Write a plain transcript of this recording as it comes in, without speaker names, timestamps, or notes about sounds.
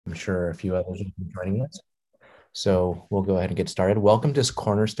I'm sure a few others will be joining us. So we'll go ahead and get started. Welcome to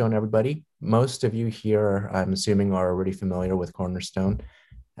Cornerstone, everybody. Most of you here, I'm assuming, are already familiar with Cornerstone.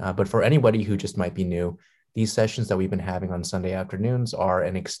 But for anybody who just might be new, these sessions that we've been having on Sunday afternoons are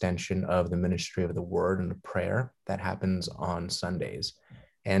an extension of the ministry of the word and the prayer that happens on Sundays.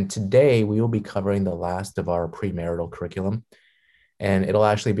 And today we will be covering the last of our premarital curriculum. And it'll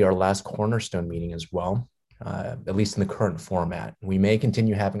actually be our last Cornerstone meeting as well, at least in the current format. We may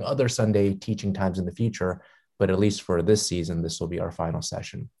continue having other Sunday teaching times in the future, but at least for this season, this will be our final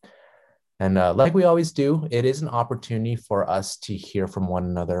session. And like we always do, it is an opportunity for us to hear from one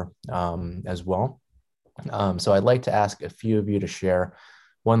another as well. So I'd like to ask a few of you to share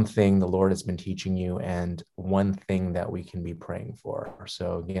one thing the Lord has been teaching you and one thing that we can be praying for.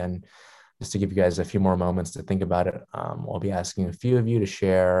 So again, just to give you guys a few more moments to think about it, I'll be asking a few of you to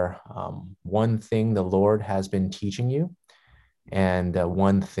share one thing the Lord has been teaching you and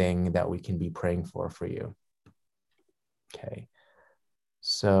one thing that we can be praying for you. Okay.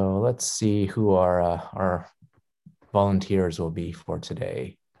 So let's see who our volunteers will be for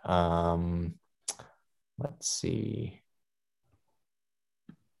today. Let's see.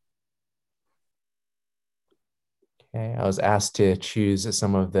 Okay, I was asked to choose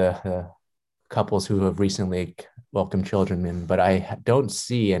some of the couples who have recently welcomed children in, but I don't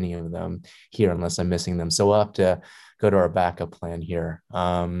see any of them here unless I'm missing them. So we'll have to go to our backup plan here.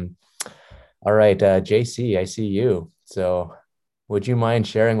 All right, JC, I see you. So would you mind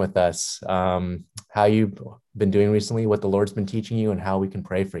sharing with us how you've been doing recently, what the Lord's been teaching you, and how we can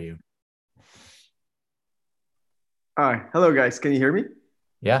pray for you? Hello, guys. Can you hear me?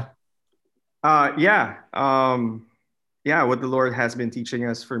 Yeah. Yeah. What the Lord has been teaching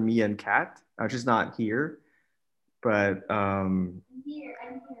us for me and Kat. She's not here, but I'm here.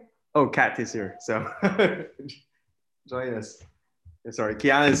 oh, Kat is here. So join us. Sorry,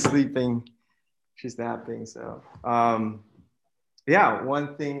 Kiana is sleeping. She's napping. So yeah,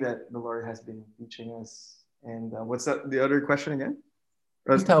 one thing that the Lord has been teaching us. And what's the other question again?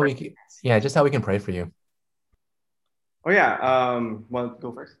 Just how we can, yeah, just how we can pray for you. Oh yeah. Well,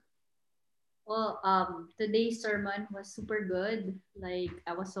 go first. Well, today's sermon was super good. Like,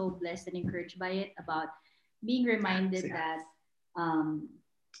 I was so blessed and encouraged by it about being reminded that,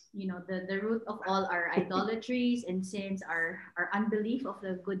 the root of all our idolatries and sins are our unbelief of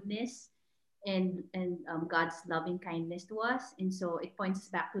the goodness and God's loving kindness to us. And so it points us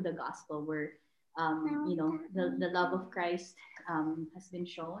back to the gospel where, the love of Christ has been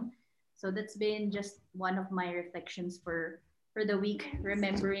shown. So that's been just one of my reflections for the week,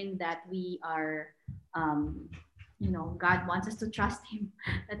 remembering that we are, God wants us to trust Him,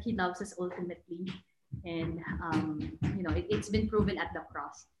 that He loves us ultimately. And, it's been proven at the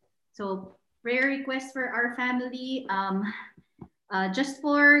cross. So, prayer request for our family, just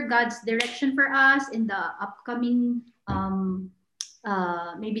for God's direction for us in the upcoming,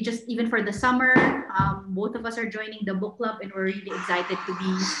 maybe just even for the summer. Both of us are joining the book club, and we're really excited to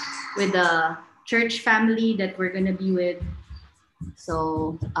be with the church family that we're going to be with.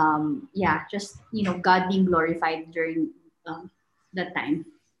 So just God being glorified during that time.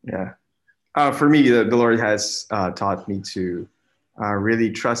 Yeah. For me, the Lord has taught me to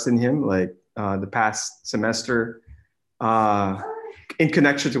really trust in Him. Like the past semester, in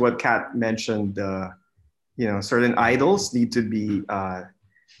connection to what Kat mentioned, certain idols need to be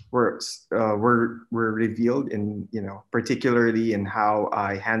were revealed in, particularly in how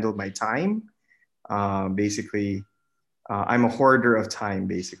I handled my time. Basically, I'm a hoarder of time,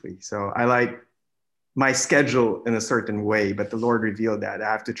 basically. So I like my schedule in a certain way, but the Lord revealed that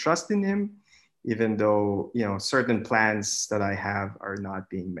I have to trust in Him, even though, certain plans that I have are not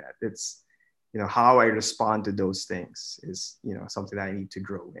being met. It's, how I respond to those things is, something that I need to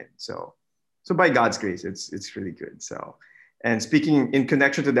grow in. So by God's grace, it's really good. So, and speaking in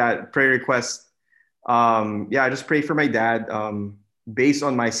connection to that prayer request, I just pray for my dad. Based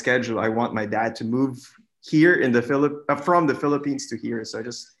on my schedule, I want my dad to move here in the from the Philippines to here. So I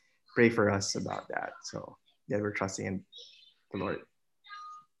just pray for us about that. So yeah, we're trusting in the Lord.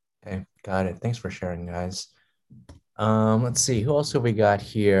 Okay, got it. Thanks for sharing, guys. Let's see, who else have we got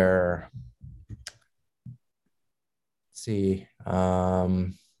here? Let's see.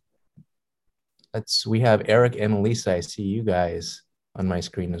 We have Eric and Lisa. I see you guys on my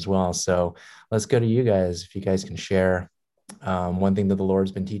screen as well. So let's go to you guys. If you guys can share one thing that the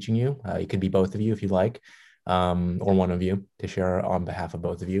Lord's been teaching you. It could be both of you if you like, or one of you to share on behalf of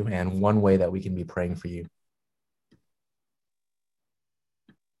both of you, and one way that we can be praying for you.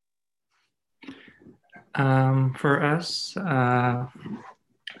 For us,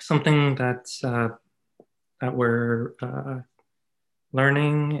 something that we're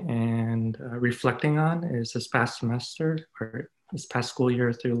learning and reflecting on is this past semester or this past school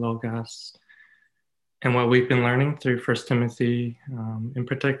year through Logos, and what we've been learning through First Timothy, in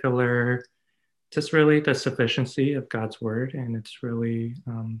particular, just really the sufficiency of God's word, and it's really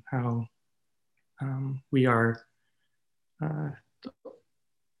how we are.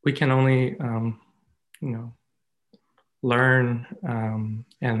 We can only, learn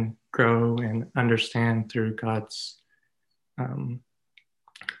and grow and understand through God's,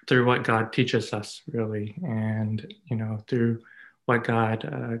 through what God teaches us, really, and through what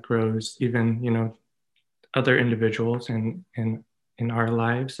God grows, even other individuals in our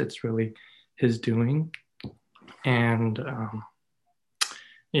lives. It's really His doing, and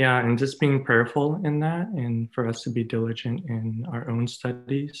and just being prayerful in that, and for us to be diligent in our own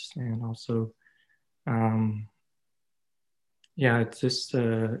studies, and also it's just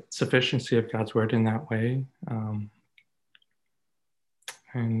the sufficiency of God's word in that way.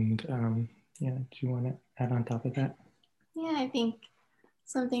 Do you want to add on top of that? Yeah, I think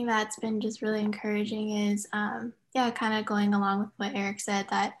something that's been just really encouraging is, kind of going along with what Eric said,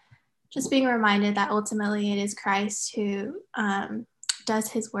 that just being reminded that ultimately it is Christ who does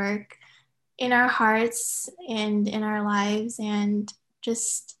His work in our hearts and in our lives, and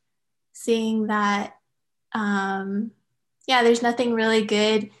just seeing that, there's nothing really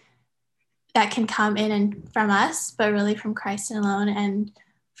good that can come in and from us, but really from Christ alone and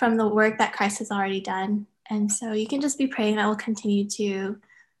from the work that Christ has already done. And so you can just be praying that we'll continue to,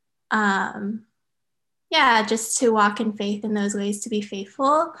 just to walk in faith in those ways, to be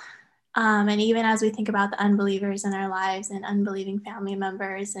faithful. And even as we think about the unbelievers in our lives and unbelieving family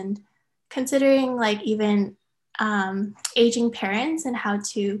members, and considering like even aging parents and how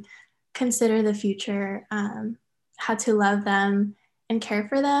to consider the future, how to love them and care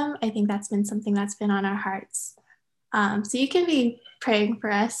for them, I think that's been something that's been on our hearts. So you can be praying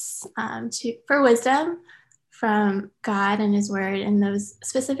for us for wisdom from God and His word in those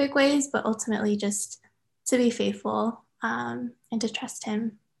specific ways, but ultimately just to be faithful and to trust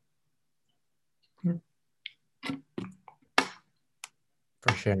Him.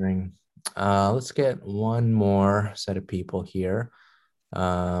 For sharing. Let's get one more set of people here.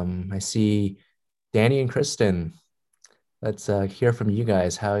 I see Danny and Kristen. Let's hear from you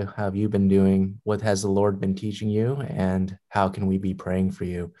guys. How have you been doing? What has the Lord been teaching you? And how can we be praying for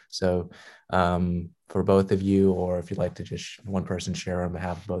you? So for both of you, or if you'd like to just one person share on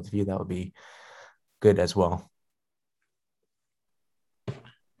behalf of both of you, that would be good as well.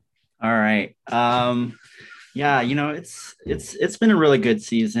 All right. It's been a really good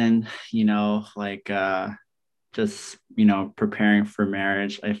season, preparing for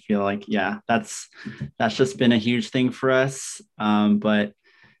marriage. I feel like, that's just been a huge thing for us. But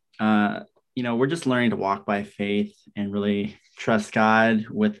we're just learning to walk by faith and really trust God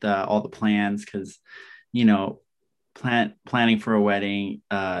with all the plans, because, planning for a wedding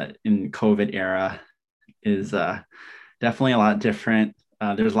in COVID era is definitely a lot different.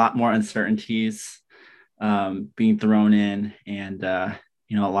 There's a lot more uncertainties being thrown in, and a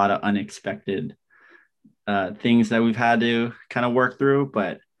lot of unexpected things that we've had to kind of work through.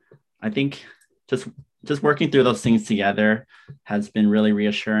 But I think just working through those things together has been really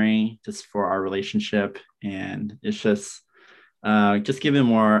reassuring just for our relationship, and it's just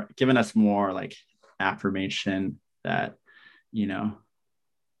giving us more like affirmation that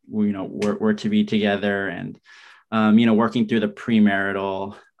we're to be together, and working through the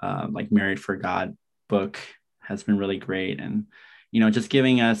premarital like Married for God book has been really great, and just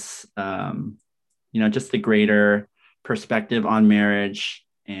giving us just the greater perspective on marriage,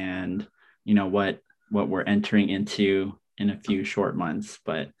 and what we're entering into in a few short months.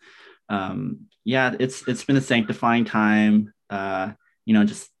 But it's been a sanctifying time,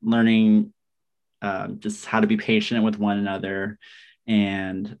 just learning just how to be patient with one another,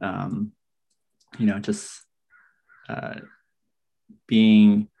 and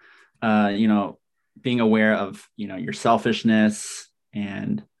being being aware of your selfishness,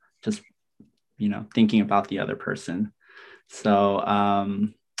 and just thinking about the other person. So I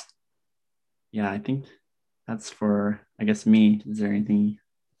think that's for, I guess, me. Is there anything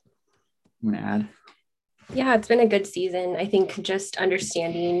you want to add? Yeah, it's been a good season. I think just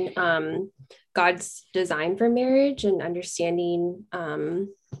understanding God's design for marriage, and understanding the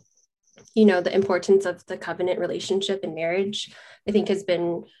importance of the covenant relationship in marriage, I think has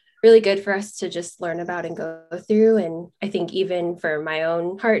been really good for us to just learn about and go through. And I think even for my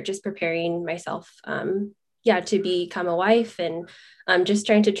own heart, just preparing myself, to become a wife, and just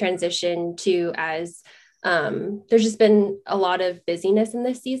trying to transition to, as There's just been a lot of busyness in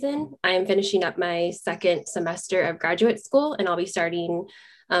this season. I am finishing up my second semester of graduate school, and I'll be starting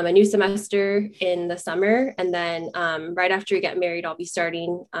a new semester in the summer. And then right after we get married, I'll be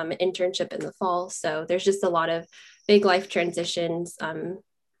starting an internship in the fall. So there's just a lot of big life transitions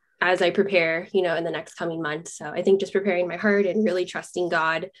as I prepare, in the next coming months. So I think just preparing my heart and really trusting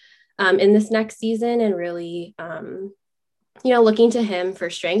God in this next season, and really, looking to Him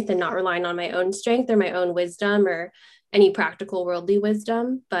for strength and not relying on my own strength or my own wisdom or any practical worldly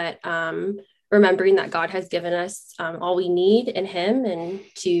wisdom, but remembering that God has given us all we need in Him, and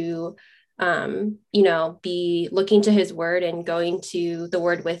to, be looking to His word and going to the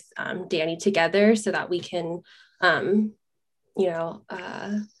word with Danny together, so that we can,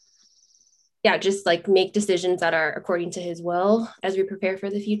 just like make decisions that are according to His will as we prepare for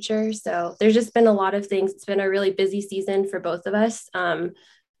the future. So there's just been a lot of things. It's been a really busy season for both of us.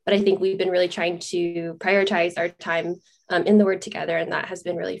 But I think we've been really trying to prioritize our time in the word together, and that has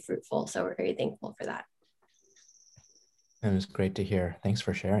been really fruitful. So we're very thankful for that. It was great to hear. Thanks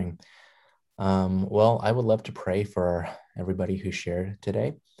for sharing. Well, I would love to pray for everybody who shared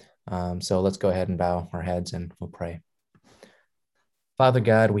today. So let's go ahead and bow our heads and we'll pray. Father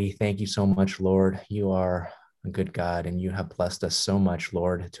God, we thank you so much, Lord. You are a good God, and you have blessed us so much,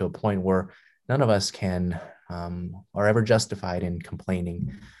 Lord, to a point where none of us can are ever justified in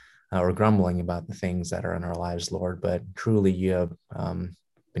complaining or grumbling about the things that are in our lives, Lord. But truly, you have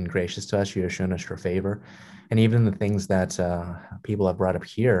been gracious to us. You have shown us your favor. And even the things that people have brought up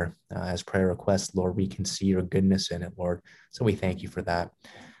here as prayer requests, Lord, we can see your goodness in it, Lord. So we thank you for that.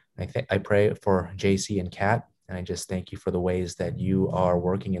 I pray for JC and Kat. And I just thank you for the ways that you are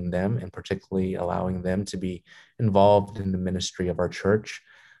working in them, and particularly allowing them to be involved in the ministry of our church.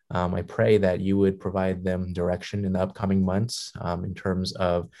 I pray that you would provide them direction in the upcoming months in terms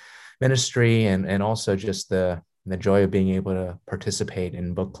of ministry, and also just the joy of being able to participate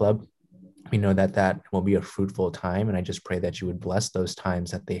in book club. We know that will be a fruitful time, and I just pray that you would bless those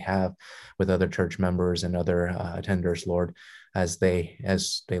times that they have with other church members and other attenders, Lord, as they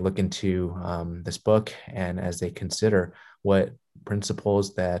look into this book, and as they consider what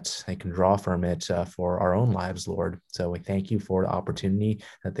principles that they can draw from it for our own lives, Lord. So we thank you for the opportunity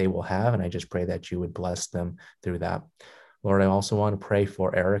that they will have, and I just pray that you would bless them through that. Lord, I also want to pray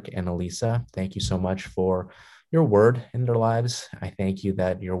for Eric and Elisa. Thank you so much for your word in their lives. I thank you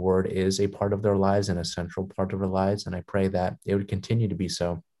that your word is a part of their lives and a central part of their lives. And I pray that it would continue to be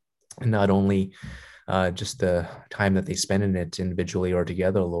so. And not only just the time that they spend in it individually or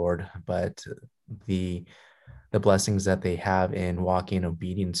together, Lord, but the blessings that they have in walking in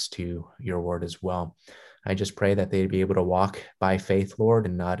obedience to your word as well. I just pray that they'd be able to walk by faith, Lord,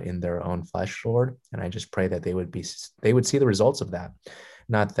 and not in their own flesh, Lord. And I just pray that they would see the results of that.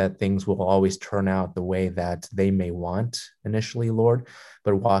 Not that things will always turn out the way that they may want initially, Lord,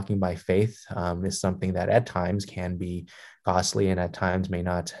 but walking by faith is something that at times can be costly, and at times may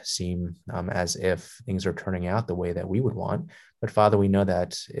not seem as if things are turning out the way that we would want. But Father, we know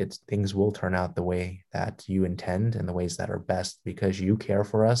that things will turn out the way that you intend and the ways that are best, because you care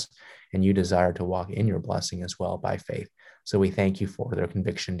for us and you desire to walk in your blessing as well by faith. So we thank you for their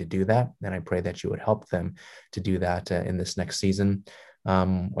conviction to do that. And I pray that you would help them to do that in this next season.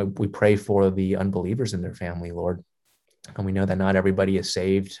 We pray for the unbelievers in their family, Lord. And we know that not everybody is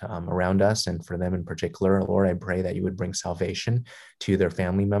saved around us. And for them in particular, Lord, I pray that you would bring salvation to their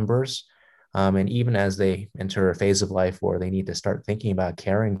family members. And even as they enter a phase of life where they need to start thinking about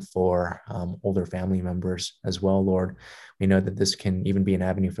caring for older family members as well, Lord, we know that this can even be an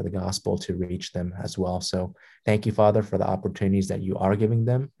avenue for the gospel to reach them as well. So thank you, Father, for the opportunities that you are giving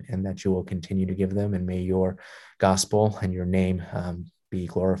them and that you will continue to give them. And may your gospel and your name be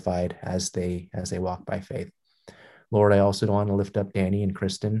glorified as they walk by faith. Lord, I also want to lift up Danny and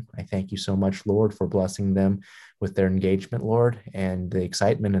Kristen. I thank you so much, Lord, for blessing them with their engagement, Lord, and the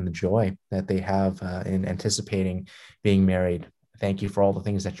excitement and the joy that they have in anticipating being married. Thank you for all the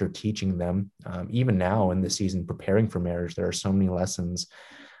things that you're teaching them. Even now in this season, preparing for marriage, there are so many lessons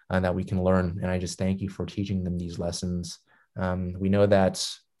that we can learn. And I just thank you for teaching them these lessons. We know that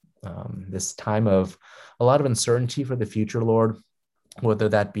this time of a lot of uncertainty for the future, Lord, whether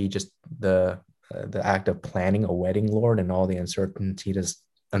that be just the act of planning a wedding, Lord, and all the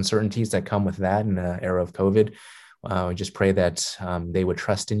uncertainties that come with that in the era of COVID. We just pray that they would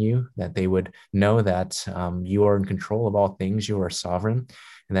trust in you, that they would know that you are in control of all things, you are sovereign,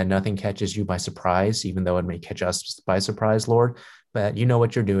 and that nothing catches you by surprise, even though it may catch us by surprise, Lord. But you know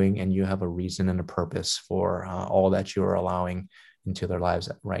what you're doing, and you have a reason and a purpose for all that you are allowing into their lives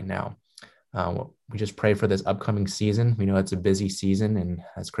right now. We just pray for this upcoming season. We know it's a busy season, and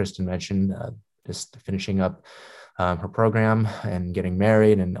as Kristen mentioned, just finishing up her program and getting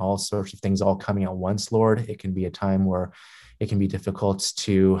married and all sorts of things all coming at once, Lord. It can be a time where it can be difficult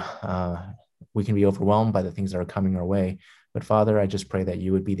to, we can be overwhelmed by the things that are coming our way. But Father, I just pray that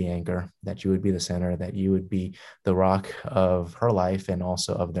you would be the anchor, that you would be the center, that you would be the rock of her life and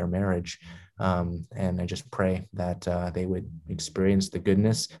also of their marriage. And I just pray that they would experience the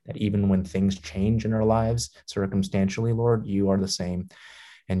goodness, that even when things change in our lives circumstantially, Lord, you are the same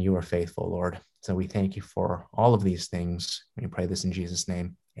and you are faithful, Lord. So we thank you for all of these things. We pray this in Jesus'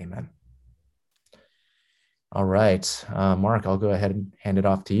 name. Amen. All right, Mark, I'll go ahead and hand it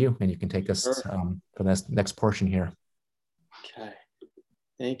off to you, and you can take us for this next portion here. Okay,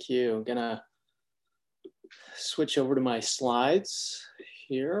 thank you. I'm gonna switch over to my slides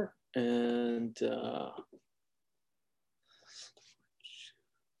here, and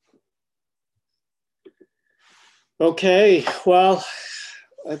okay, well,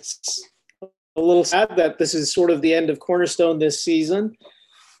 it's a little sad that this is sort of the end of Cornerstone this season,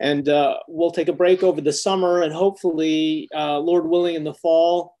 and we'll take a break over the summer, and hopefully, Lord willing, in the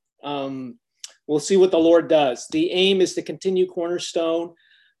fall, we'll see what the Lord does. The aim is to continue Cornerstone,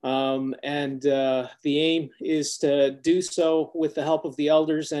 and the aim is to do so with the help of the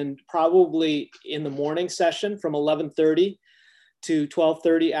elders, and probably in the morning session from 11:30 to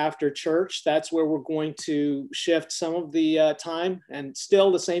 12:30 after church. That's where we're going to shift some of the time, and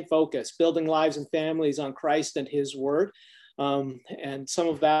still the same focus, building lives and families on Christ and his word. And some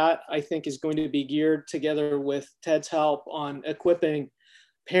of that, I think, is going to be geared together with Ted's help on equipping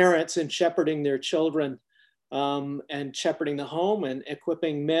parents and shepherding their children, and shepherding the home, and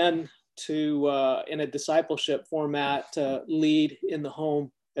equipping men to, in a discipleship format, to lead in the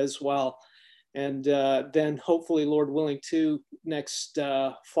home as well. And then hopefully, Lord willing, too, next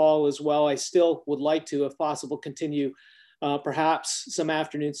fall as well, I still would like to, if possible, continue perhaps some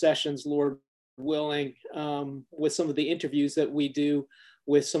afternoon sessions, Lord willing, with some of the interviews that we do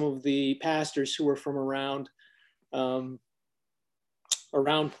with some of the pastors who are from around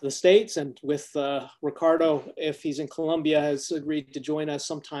the States, and with Ricardo, if he's in Colombia, has agreed to join us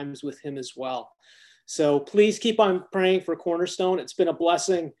sometimes with him as well. So please keep on praying for Cornerstone. It's been a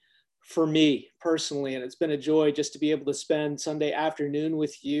blessing for me personally, and it's been a joy just to be able to spend Sunday afternoon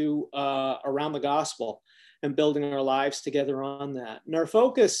with you around the gospel and building our lives together on that. And our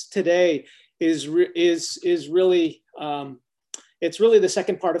focus today is really, it's really the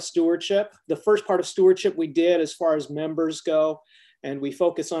second part of stewardship. The first part of stewardship we did as far as members go, and we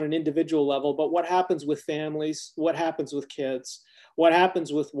focus on an individual level, but what happens with families, what happens with kids, what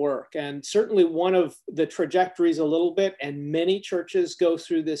happens with work. And certainly one of the trajectories a little bit, and many churches go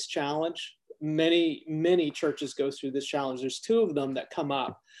through this challenge. Many churches go through this challenge. There's two of them that come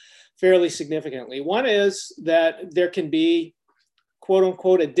up fairly significantly. One is that there can be, quote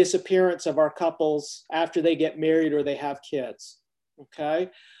unquote, a disappearance of our couples after they get married or they have kids, okay?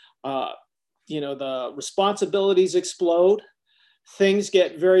 The responsibilities explode. Things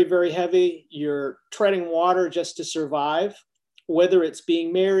get very, very heavy. You're treading water just to survive, whether it's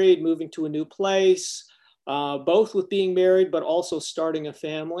being married, moving to a new place, both with being married, but also starting a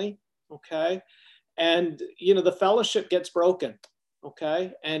family, okay? And, the fellowship gets broken,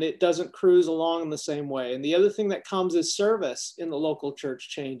 okay? And it doesn't cruise along in the same way. And the other thing that comes is service in the local church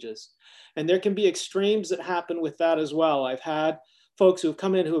changes. And there can be extremes that happen with that as well. I've had folks who have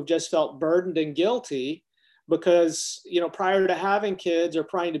come in who have just felt burdened and guilty because, prior to having kids or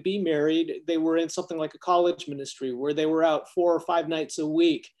prior to be married, they were in something like a college ministry where they were out 4 or 5 nights a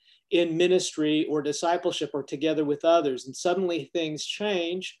week in ministry or discipleship or together with others. And suddenly things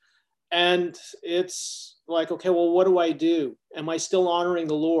change, and it's like, okay, well, what do I do? Am I still honoring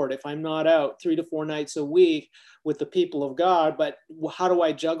the Lord if I'm not out 3 to 4 nights a week with the people of God? But how do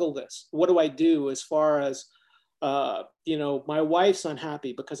I juggle this? What do I do as far as my wife's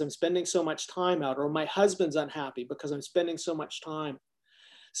unhappy because I'm spending so much time out, or my husband's unhappy because I'm spending so much time.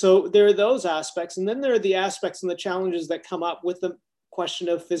 So there are those aspects. And then there are the aspects and the challenges that come up with the question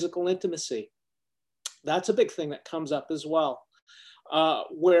of physical intimacy. That's a big thing that comes up as well,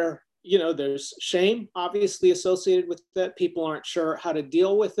 where, there's shame obviously associated with that. People aren't sure how to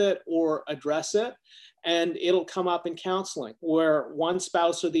deal with it or address it. And it'll come up in counseling where one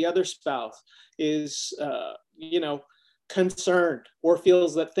spouse or the other spouse is, concerned or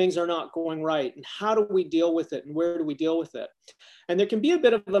feels that things are not going right. And how do we deal with it? And where do we deal with it? And there can be a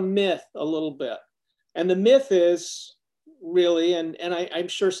bit of a myth a little bit. And the myth is really, and I'm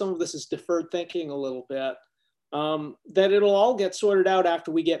sure some of this is deferred thinking a little bit, that it'll all get sorted out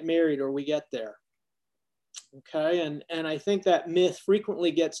after we get married or we get there. Okay, and I think that myth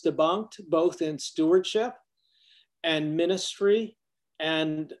frequently gets debunked both in stewardship and ministry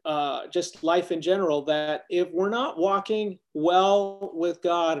and just life in general, that if we're not walking well with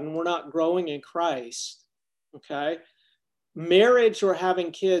God and we're not growing in Christ, okay, marriage or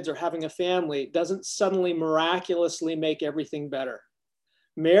having kids or having a family doesn't suddenly miraculously make everything better.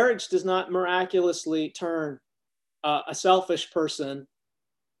 Marriage does not miraculously turn a selfish person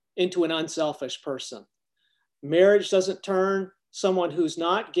into an unselfish person. Marriage doesn't turn someone who's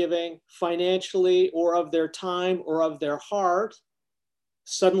not giving financially or of their time or of their heart,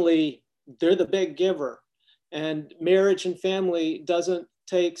 suddenly they're the big giver. And marriage and family doesn't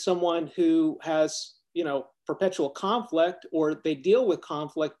take someone who has, perpetual conflict, or they deal with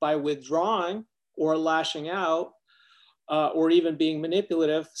conflict by withdrawing or lashing out, or even being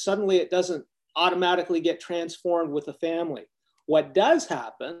manipulative. Suddenly it doesn't automatically get transformed with the family. What does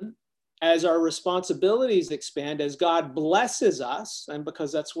happen as our responsibilities expand, as God blesses us, and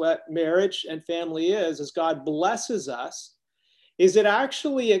because that's what marriage and family is, as God blesses us, is it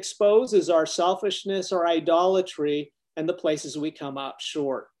actually exposes our selfishness, our idolatry, and the places we come up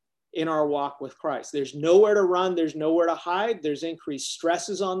short in our walk with Christ. There's nowhere to run, there's nowhere to hide, there's increased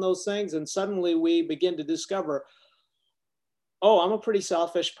stresses on those things, and suddenly we begin to discover, oh, I'm a pretty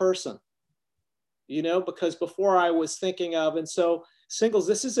selfish person, because before I was thinking of, and so singles,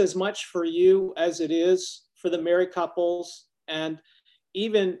 this is as much for you as it is for the married couples, and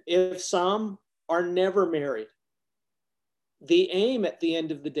even if some are never married, the aim at the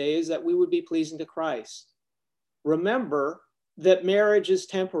end of the day is that we would be pleasing to Christ. Remember that marriage is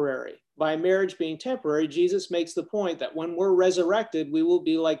temporary. By marriage being temporary, Jesus makes the point that when we're resurrected, we will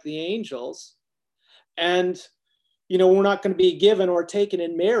be like the angels. And, we're not going to be given or taken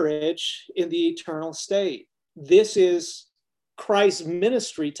in marriage in the eternal state. This is Christ's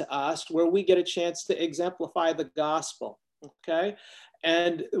ministry to us, where we get a chance to exemplify the gospel. Okay.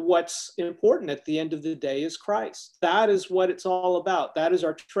 And what's important at the end of the day is Christ. That is what it's all about. That is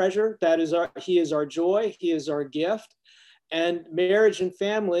our treasure. He is our joy. He is our gift. And marriage and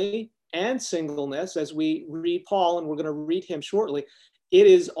family and singleness, as we read Paul, and we're going to read him shortly, it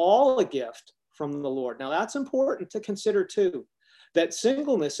is all a gift from the Lord. Now, that's important to consider too, that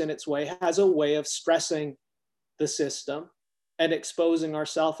singleness in its way has a way of stressing the system and exposing our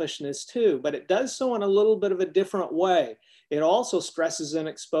selfishness too, but it does so in a little bit of a different way. It also stresses and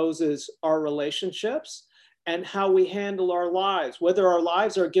exposes our relationships and how we handle our lives, whether our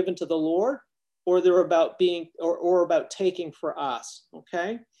lives are given to the Lord or they're about being or about taking for us.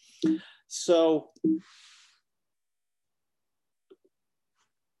 Okay. So,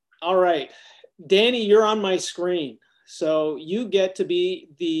 all right, Danny, you're on my screen. So you get to be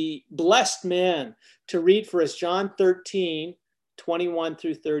the blessed man to read for us John 13, 21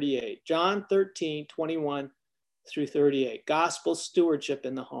 through 38. John 13, 21 through 38. Gospel stewardship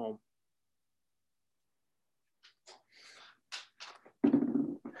in the home.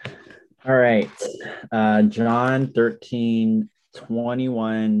 All right. John 13,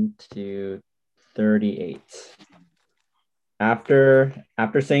 21 to 38. After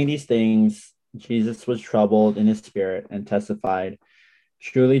saying these things, Jesus was troubled in his spirit and testified,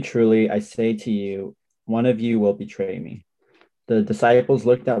 "Truly, truly, I say to you, one of you will betray me." The disciples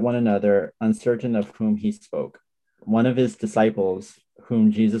looked at one another, uncertain of whom he spoke. One of his disciples,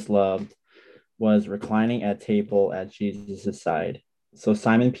 whom Jesus loved, was reclining at table at Jesus' side. So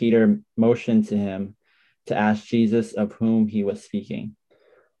Simon Peter motioned to him to ask Jesus of whom he was speaking.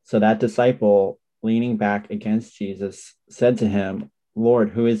 So that disciple, leaning back against Jesus, said to him,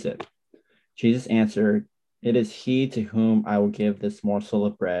 "Lord, who is it?" Jesus answered, "It is he to whom I will give this morsel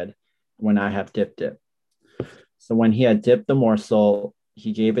of bread when I have dipped it." So when he had dipped the morsel,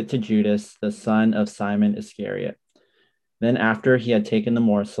 he gave it to Judas, the son of Simon Iscariot. Then after he had taken the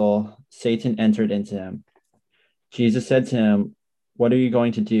morsel, Satan entered into him. Jesus said to him, "What are you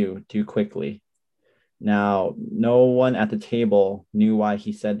going to do? Do quickly." Now, no one at the table knew why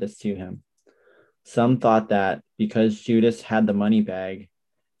he said this to him. Some thought that because Judas had the money bag,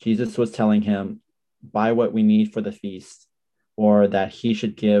 Jesus was telling him, "Buy what we need for the feast," or that he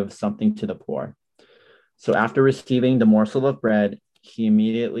should give something to the poor. So after receiving the morsel of bread, he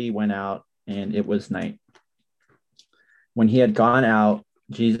immediately went out, and it was night. When he had gone out,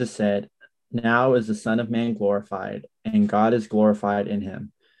 Jesus said, "Now is the Son of Man glorified, and God is glorified in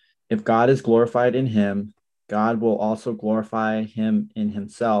him. If God is glorified in him, God will also glorify him in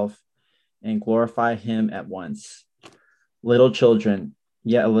himself and glorify him at once. Little children,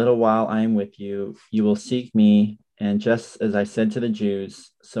 yet a little while I am with you. You will seek me, and just as I said to the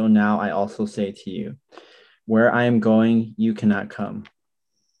Jews, so now I also say to you, where I am going, you cannot come.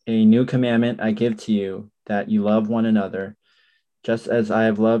 A new commandment I give to you, that you love one another. Just as I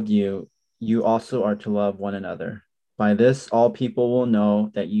have loved you, you also are to love one another. By this, all people will know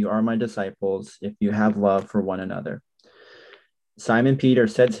that you are my disciples if you have love for one another. Simon Peter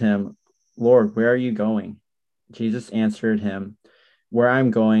said to him, Lord, where are you going? Jesus answered him, where I'm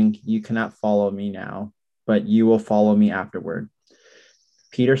going, you cannot follow me now, but you will follow me afterward.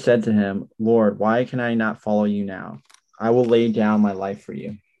 Peter said to him, Lord, why can I not follow you now? I will lay down my life for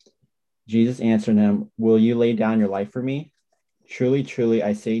you. Jesus answered him, will you lay down your life for me? Truly, truly,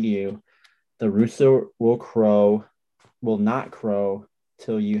 I say to you, the rooster will not crow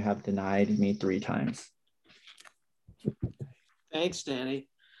till you have denied me 3 times. Thanks, Danny.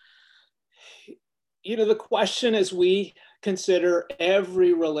 You know, the question as we consider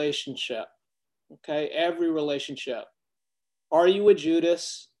every relationship, okay, every relationship, are you a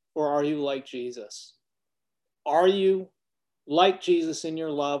Judas or are you like Jesus? Are you like Jesus in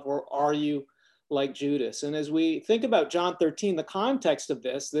your love, or are you like Judas? And as we think about John 13, the context of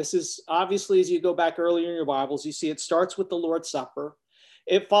this is obviously, as you go back earlier in your Bibles, you see it starts with the Lord's Supper.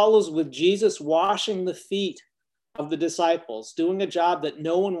 It follows with Jesus washing the feet of the disciples, doing a job that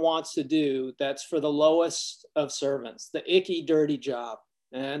no one wants to do, that's for the lowest of servants, the icky, dirty job.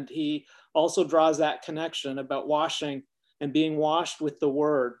 And he also draws that connection about washing and being washed with the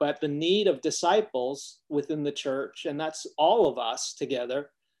word, but the need of disciples within the church, and that's all of us together,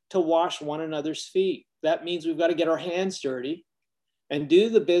 to wash one another's feet. That means we've got to get our hands dirty and do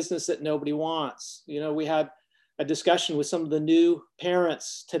the business that nobody wants. You know, we had a discussion with some of the new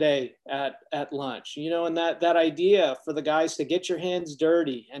parents today at lunch, you know, and that idea for the guys to get your hands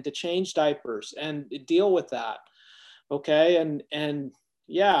dirty and to change diapers and deal with that. Okay. And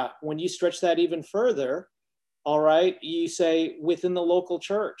yeah, when you stretch that even further, all right, you say within the local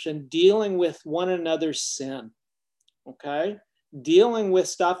church and dealing with one another's sin, okay? Dealing with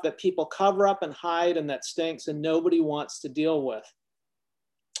stuff that people cover up and hide and that stinks and nobody wants to deal with,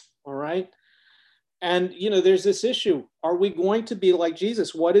 all right? And, you know, there's this issue. Are we going to be like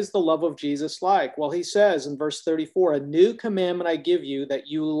Jesus? What is the love of Jesus like? Well, he says in verse 34, a new commandment I give you, that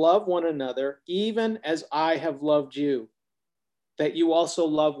you love one another, even as I have loved you, that you also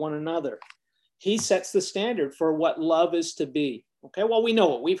love one another. He sets the standard for what love is to be. Okay, well, we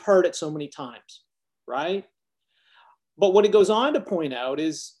know it. We've heard it so many times, right? But what he goes on to point out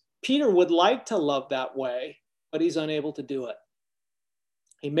is Peter would like to love that way, but he's unable to do it.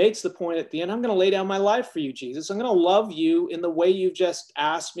 He makes the point at the end, I'm going to lay down my life for you, Jesus. I'm going to love you in the way you've just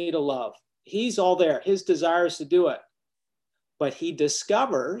asked me to love. He's all there. His desire is to do it. But he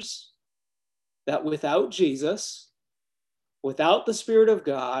discovers that without Jesus, without the Spirit of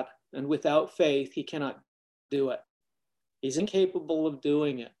God, and without faith, he cannot do it. He's incapable of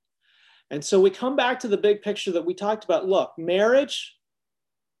doing it. And so we come back to the big picture that we talked about. Look, marriage,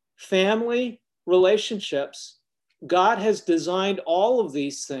 family, relationships, God has designed all of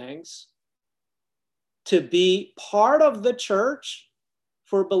these things to be part of the church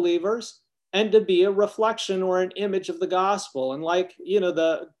for believers and to be a reflection or an image of the gospel. And like, you know,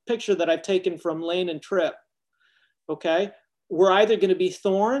 the picture that I've taken from Lane and Tripp, okay? We're either going to be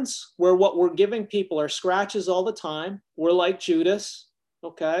thorns, where what we're giving people are scratches all the time. We're like Judas,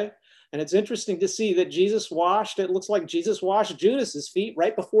 okay? And it's interesting to see that it looks like Jesus washed Judas's feet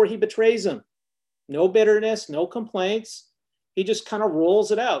right before he betrays him. No bitterness, no complaints. He just kind of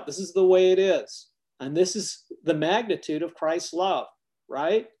rolls it out. This is the way it is. And this is the magnitude of Christ's love,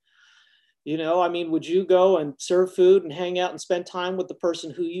 right? You know, I mean, would you go and serve food and hang out and spend time with the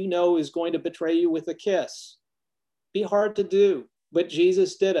person who you know is going to betray you with a kiss? Be hard to do, but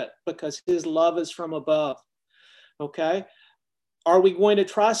Jesus did it because his love is from above. Okay. Are we going to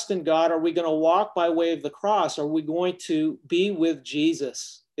trust in God? Are we going to walk by way of the cross? Are we going to be with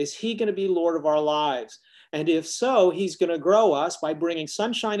Jesus? Is he going to be Lord of our lives? And if so, he's going to grow us by bringing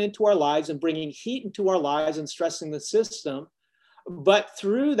sunshine into our lives and bringing heat into our lives and stressing the system. But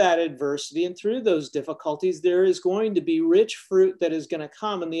through that adversity and through those difficulties, there is going to be rich fruit that is going to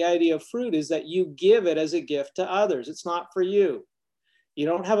come. And the idea of fruit is that you give it as a gift to others. It's not for you. You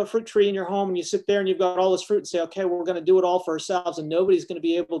don't have a fruit tree in your home and you sit there and you've got all this fruit and say, okay, we're going to do it all for ourselves and nobody's going to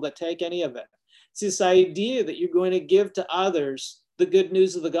be able to take any of it. It's this idea that you're going to give to others the good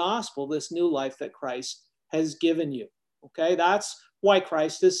news of the gospel, this new life that Christ has given you. Okay, that's why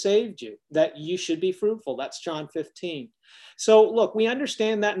Christ has saved you, that you should be fruitful. That's John 15. So look, we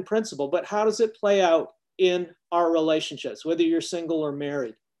understand that in principle, but how does it play out in our relationships, whether you're single or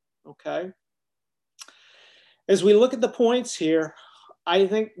married? Okay. As we look at the points here, I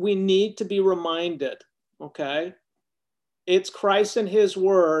think we need to be reminded, okay, it's Christ and his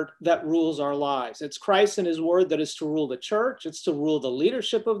word that rules our lives. It's Christ and his word that is to rule the church. It's to rule the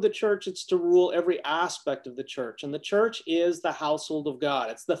leadership of the church. It's to rule every aspect of the church. And the church is the household of God.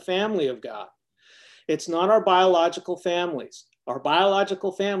 It's the family of God. It's not our biological families. Our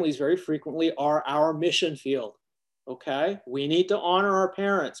biological families very frequently are our mission field. Okay? We need to honor our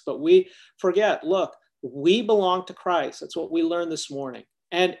parents, but we forget, look, we belong to Christ. That's what we learned this morning.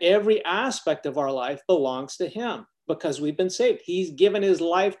 And every aspect of our life belongs to him because we've been saved. He's given his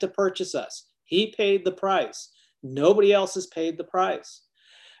life to purchase us. He paid the price. Nobody else has paid the price.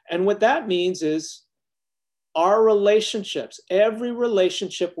 And what that means is our relationships, every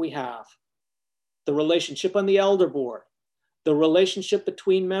relationship we have, the relationship on the elder board, the relationship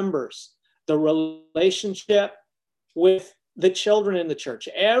between members, the relationship with the children in the church,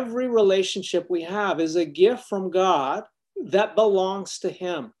 every relationship we have is a gift from God that belongs to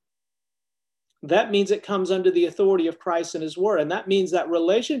him. That means it comes under the authority of Christ and his word. And that means that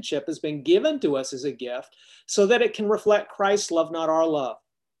relationship has been given to us as a gift so that it can reflect Christ's love, not our love.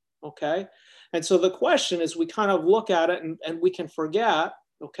 Okay? And so the question is, we kind of look at it and we can forget,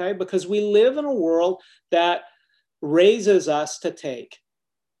 okay? Because we live in a world that raises us to take.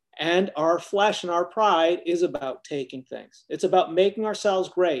 And our flesh and our pride is about taking things. It's about making ourselves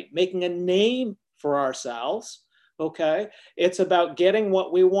great, making a name for ourselves. Okay, it's about getting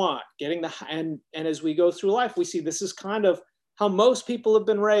what we want, getting the, and as we go through life, we see this is kind of how most people have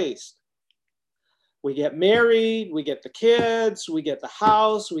been raised. We get married, we get the kids, we get the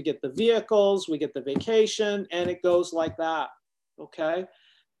house, we get the vehicles, we get the vacation, and it goes like that. Okay,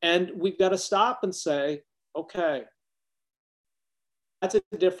 and we've got to stop and say, okay, that's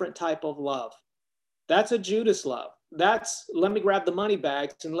a different type of love. That's a Judas love. That's, let me grab the money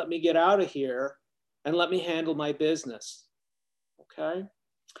bags and let me get out of here and let me handle my business. Okay?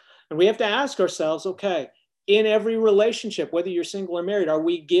 And we have to ask ourselves, okay, in every relationship, whether you're single or married, are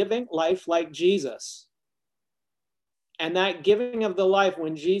we giving life like Jesus? And that giving of the life,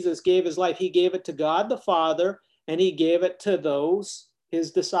 when Jesus gave his life, he gave it to God the Father, and he gave it to those, his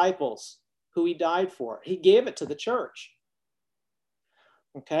disciples, who he died for. He gave it to the church.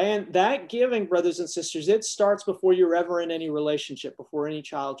 Okay, and that giving, brothers and sisters, it starts before you're ever in any relationship, before any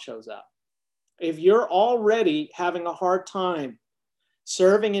child shows up. If you're already having a hard time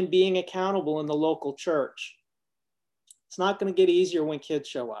serving and being accountable in the local church, it's not going to get easier when kids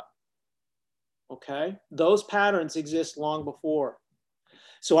show up. Okay, those patterns exist long before.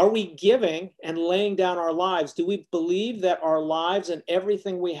 So are we giving and laying down our lives? Do we believe that our lives and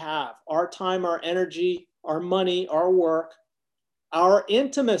everything we have, our time, our energy, our money, our work, our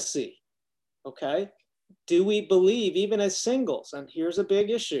intimacy, okay? Do we believe, even as singles, and here's a big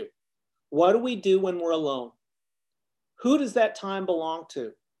issue, what do we do when we're alone? Who does that time belong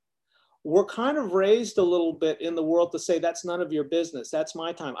to? We're kind of raised a little bit in the world to say, that's none of your business. That's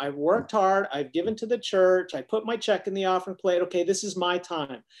my time. I've worked hard. I've given to the church. I put my check in the offering plate. Okay, this is my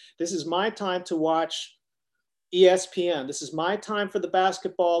time. This is my time to watch ESPN. This is my time for the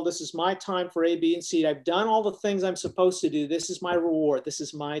basketball. This is my time for A, B, and C. I've done all the things I'm supposed to do. This is my reward. This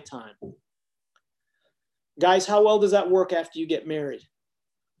is my time. Guys, how well does that work after you get married?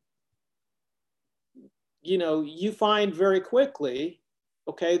 You know, you find very quickly,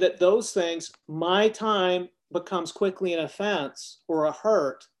 okay, that those things, my time becomes quickly an offense or a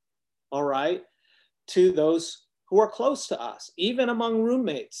hurt, all right, to those who are close to us, even among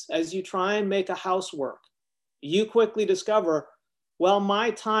roommates, as you try and make a housework. You quickly discover, well, my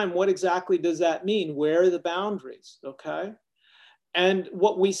time, what exactly does that mean? Where are the boundaries, okay? And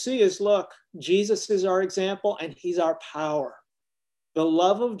what we see is, look, Jesus is our example and he's our power. The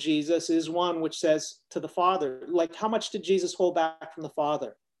love of Jesus is one which says to the Father, like, how much did Jesus hold back from the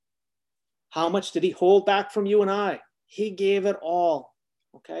Father? How much did he hold back from you and I? He gave it all,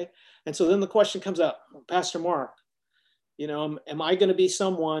 okay? And so then the question comes up, Pastor Mark, you know, am I going to be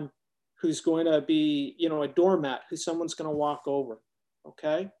someone who's going to be, you know, a doormat, who someone's going to walk over,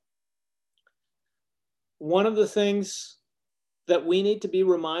 okay? One of the things that we need to be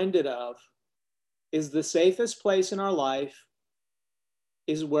reminded of is the safest place in our life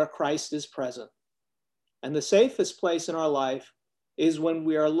is where Christ is present. And the safest place in our life is when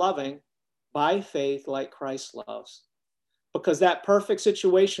we are loving by faith like Christ loves. Because that perfect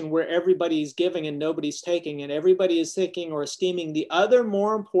situation where everybody's giving and nobody's taking, and everybody is thinking or esteeming the other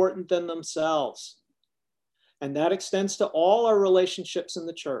more important than themselves. And that extends to all our relationships in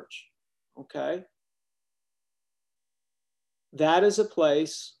the church, okay? That is a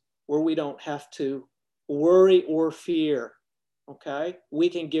place where we don't have to worry or fear, okay? We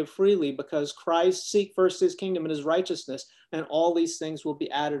can give freely because Christ, seek first his kingdom and his righteousness, and all these things will be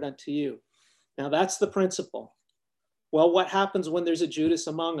added unto you. Now that's the principle. Well, what happens when there's a Judas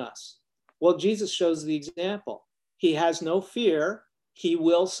among us? Well, Jesus shows the example. He has no fear. He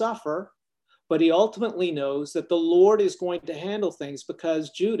will suffer, but he ultimately knows that the Lord is going to handle things because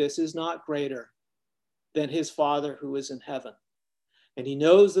Judas is not greater. than his Father who is in heaven. And he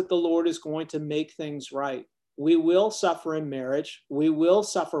knows that the Lord is going to make things right. We will suffer in marriage. We will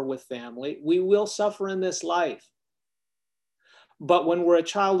suffer with family. We will suffer in this life. But when we're a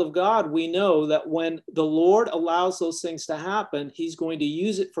child of God, we know that when the Lord allows those things to happen, he's going to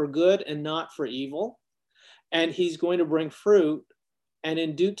use it for good and not for evil. And he's going to bring fruit. And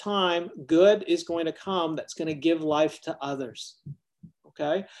in due time, good is going to come that's going to give life to others.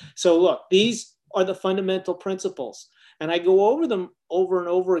 Okay? So look, these are the fundamental principles. And I go over them over and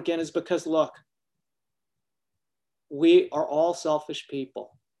over again is because, look, we are all selfish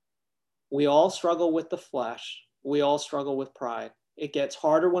people. We all struggle with the flesh. We all struggle with pride. It gets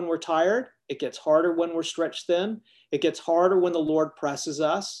harder when we're tired. It gets harder when we're stretched thin. It gets harder when the Lord presses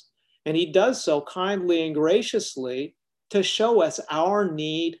us. And he does so kindly and graciously to show us our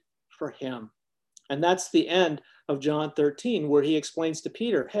need for him. And that's the end of John 13, where he explains to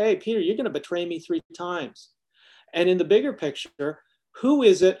Peter, hey, Peter, you're going to betray me 3 times. And in the bigger picture, who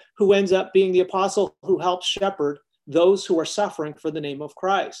is it who ends up being the apostle who helps shepherd those who are suffering for the name of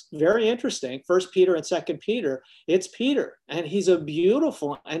Christ? Very interesting. 1 Peter and 2 Peter, it's Peter. And he's a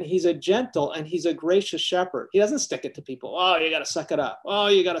beautiful and he's a gentle and he's a gracious shepherd. He doesn't stick it to people. Oh, you got to suck it up. Oh,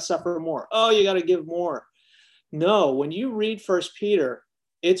 you got to suffer more. Oh, you got to give more. No, when you read 1 Peter,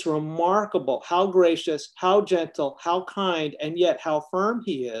 it's remarkable how gracious, how gentle, how kind, and yet how firm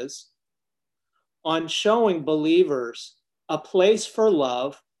he is on showing believers a place for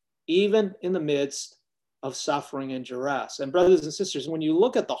love, even in the midst of suffering and duress. And brothers and sisters, when you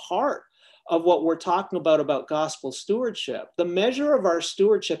look at the heart of what we're talking about gospel stewardship, the measure of our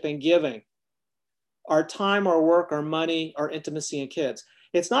stewardship and giving, our time, our work, our money, our intimacy and kids,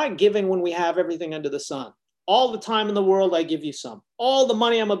 it's not giving when we have everything under the sun. All the time in the world, I give you some. All the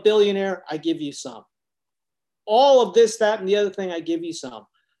money, I'm a billionaire, I give you some. All of this, that, and the other thing, I give you some.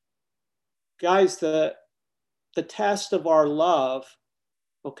 Guys, the test of our love,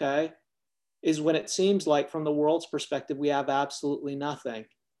 okay, is when it seems like from the world's perspective, we have absolutely nothing.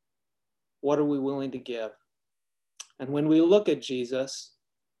 What are we willing to give? And when we look at Jesus,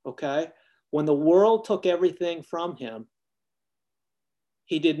 okay, when the world took everything from him,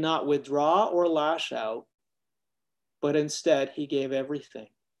 he did not withdraw or lash out, but instead he gave everything.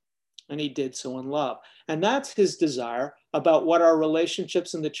 And he did so in love. And that's his desire about what our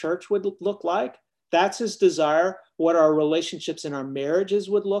relationships in the church would look like. That's his desire, what our relationships in our marriages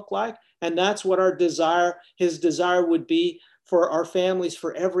would look like. And that's what his desire would be for our families,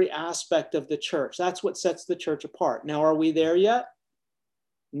 for every aspect of the church. That's what sets the church apart. Now, are we there yet?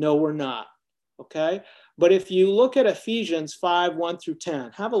 No, we're not. Okay. But if you look at Ephesians 5, 1 through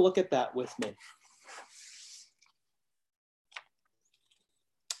 10, have a look at that with me.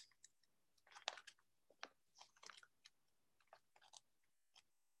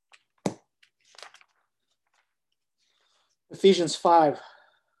 Ephesians 5,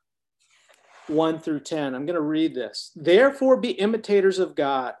 1 through 10. I'm going to read this. Therefore, be imitators of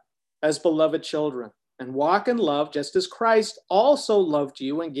God as beloved children, and walk in love just as Christ also loved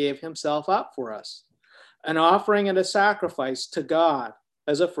you and gave himself up for us, an offering and a sacrifice to God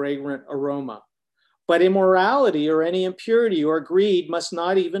as a fragrant aroma. But immorality or any impurity or greed must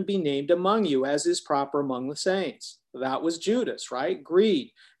not even be named among you, as is proper among the saints. That was Judas, right?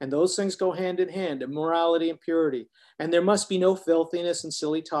 Greed. And those things go hand in hand, immorality and purity. And there must be no filthiness and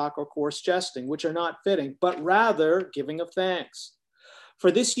silly talk or coarse jesting, which are not fitting, but rather giving of thanks.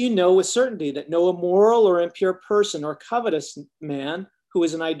 For this you know with certainty, that no immoral or impure person or covetous man who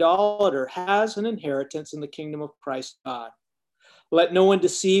is an idolater has an inheritance in the kingdom of Christ God. Let no one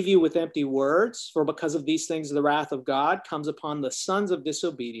deceive you with empty words, for because of these things the wrath of God comes upon the sons of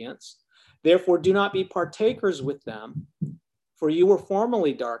disobedience. Therefore do not be partakers with them, for you were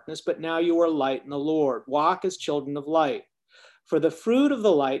formerly darkness, but now you are light in the Lord. Walk as children of light. For the fruit of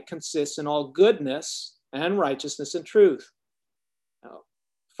the light consists in all goodness and righteousness and truth. Now,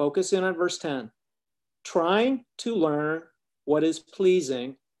 focus in on verse 10. Trying to learn what is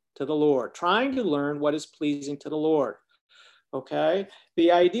pleasing to the Lord. Trying to learn what is pleasing to the Lord. Okay?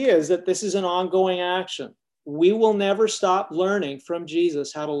 The idea is that this is an ongoing action. We will never stop learning from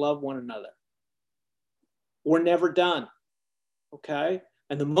Jesus how to love one another. We're never done. Okay?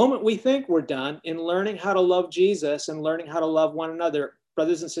 And the moment we think we're done in learning how to love Jesus and learning how to love one another,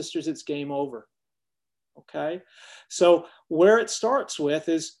 brothers and sisters, it's game over. Okay? So where it starts with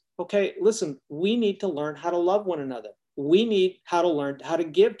is, okay, listen, we need to learn how to love one another. We need how to learn how to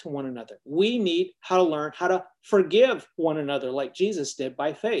give to one another. We need how to learn how to forgive one another like Jesus did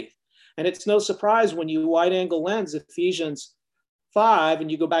by faith. And it's no surprise when you wide angle lens Ephesians 5 and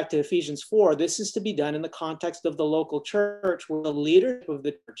you go back to Ephesians 4, this is to be done in the context of the local church where the leadership of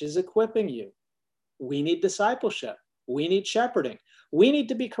the church is equipping you. We need discipleship. We need shepherding. We need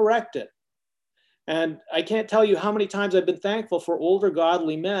to be corrected. And I can't tell you how many times I've been thankful for older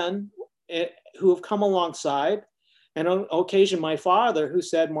godly men who have come alongside, and on occasion my father, who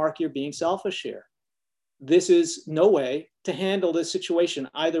said, Mark, you're being selfish here. This is no way to handle this situation,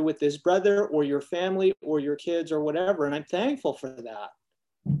 either with this brother or your family or your kids or whatever. And I'm thankful for that.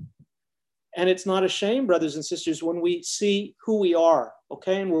 And it's not a shame, brothers and sisters, when we see who we are,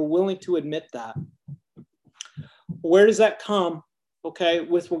 okay, and we're willing to admit that. Where does that come, okay,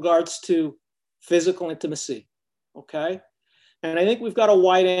 with regards to physical intimacy, okay? And I think we've got a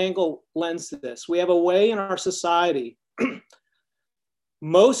wide angle lens to this. We have a way in our society,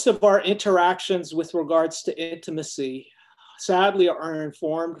 most of our interactions with regards to intimacy, sadly, are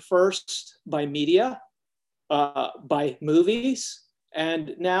informed first by media, by movies,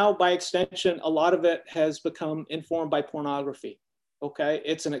 and now by extension, a lot of it has become informed by pornography, okay?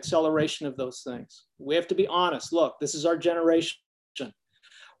 It's an acceleration of those things. We have to be honest. Look, this is our generation.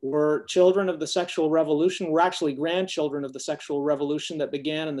 We're children of the sexual revolution. We're actually grandchildren of the sexual revolution that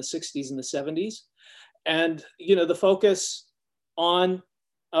began in the 60s and the 70s. And, you know, the focus on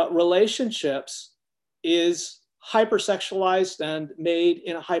relationships is hypersexualized and made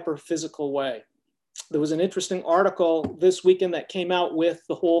in a hyper-physical way. There was an interesting article this weekend that came out with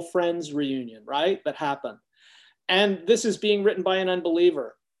the whole Friends reunion, right, that happened. And this is being written by an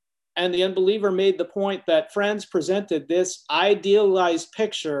unbeliever. And the unbeliever made the point that Friends presented this idealized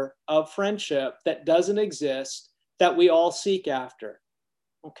picture of friendship that doesn't exist, that we all seek after,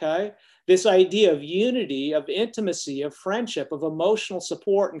 okay? This idea of unity, of intimacy, of friendship, of emotional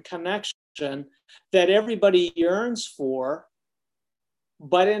support and connection that everybody yearns for,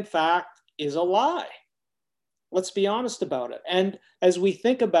 but in fact is a lie. Let's be honest about it. And as we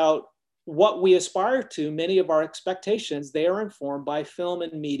think about what we aspire to, many of our expectations, they are informed by film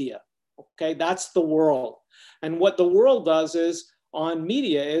and media. Okay, that's the world. And what the world does is on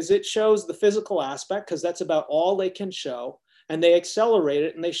media is it shows the physical aspect, because that's about all they can show. And they accelerate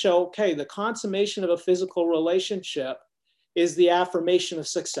it and they show, okay, the consummation of a physical relationship is the affirmation of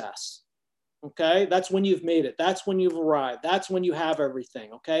success. Okay, that's when you've made it. That's when you've arrived. That's when you have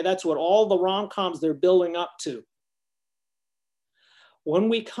everything. Okay, that's what all the rom-coms they're building up to. When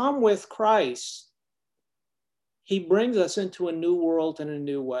we come with Christ, he brings us into a new world in a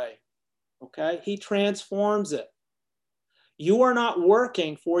new way. Okay, he transforms it. You are not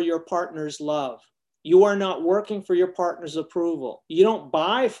working for your partner's love. You are not working for your partner's approval. You don't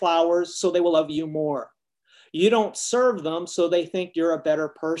buy flowers so they will love you more. You don't serve them so they think you're a better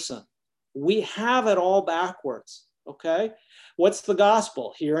person. We have it all backwards, okay? What's the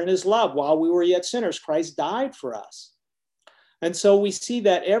gospel? Herein is love. While we were yet sinners, Christ died for us. And so we see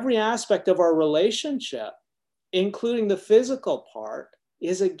that every aspect of our relationship, including the physical part,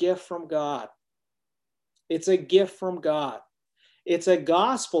 is a gift from God. It's a gift from God. It's a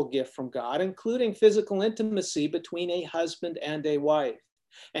gospel gift from God, including physical intimacy between a husband and a wife.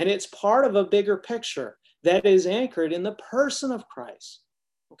 And it's part of a bigger picture that is anchored in the person of Christ.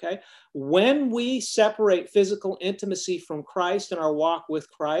 Okay? When we separate physical intimacy from Christ in our walk with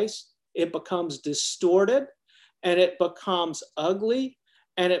Christ, it becomes distorted and it becomes ugly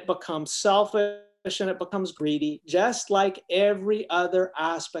and it becomes selfish and it becomes greedy, just like every other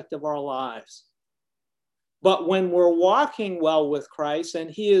aspect of our lives. But when we're walking well with Christ and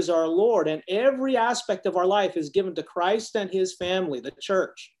he is our Lord and every aspect of our life is given to Christ and his family, the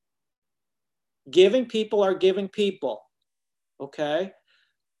church, giving people are giving people, okay?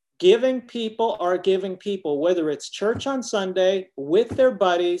 Giving people are giving people, whether it's church on Sunday, with their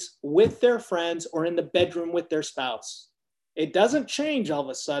buddies, with their friends, or in the bedroom with their spouse. It doesn't change all of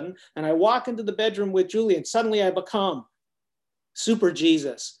a sudden. And I walk into the bedroom with Julie and suddenly I become super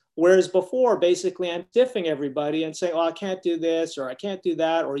Jesus. Whereas before, basically, I'm stiffing everybody and saying, oh, I can't do this, or I can't do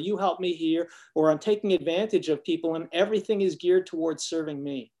that, or you help me here, or I'm taking advantage of people, and everything is geared towards serving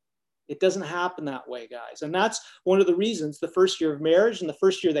me. It doesn't happen that way, guys. And that's one of the reasons the first year of marriage and the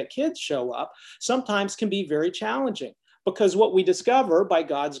first year that kids show up sometimes can be very challenging, because what we discover by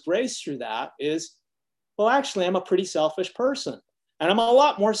God's grace through that is, well, actually, I'm a pretty selfish person, and I'm a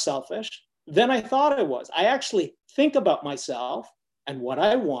lot more selfish than I thought I was. I actually think about myself and what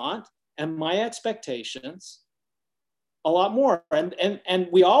I want and my expectations a lot more. And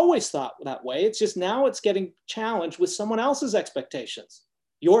we always thought that way. It's just now it's getting challenged with someone else's expectations,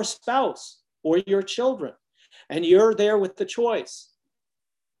 your spouse or your children, and you're there with the choice.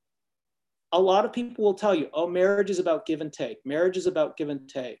 A lot of people will tell you, oh, marriage is about give and take. Marriage is about give and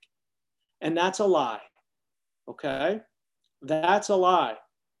take. And that's a lie, okay? That's a lie.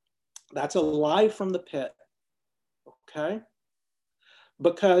 That's a lie from the pit, okay?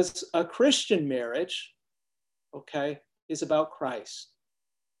 because a Christian marriage, okay, is about Christ.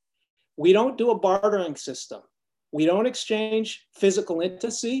 We don't do a bartering system. We don't exchange physical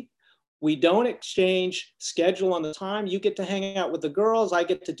intimacy. We don't exchange schedule on the time. You get to hang out with the girls. I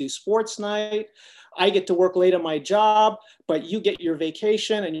get to do sports night. I get to work late on my job, but you get your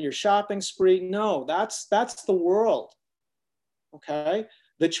vacation and your shopping spree. No, that's the world. Okay.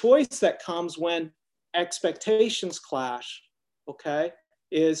 The choice that comes when expectations clash, okay,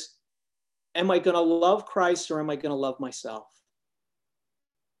 is, am I going to love Christ or am I going to love myself?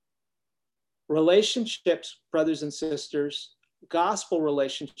 Relationships, brothers and sisters, gospel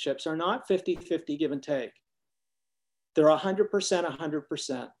relationships are not 50-50 give and take. They're 100%,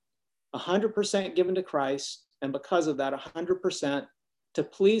 100%. 100% given to Christ, and because of that, 100% to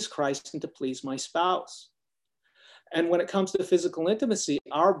please Christ and to please my spouse. And when it comes to physical intimacy,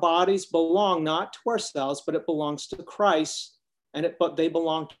 our bodies belong not to ourselves, but it belongs to Christ, but they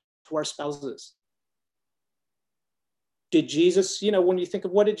belong to our spouses. Did Jesus, when you think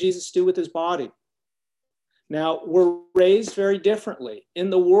of what did Jesus do with his body? Now, we're raised very differently. In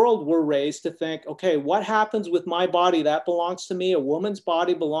the world, we're raised to think, okay, what happens with my body? That belongs to me. A woman's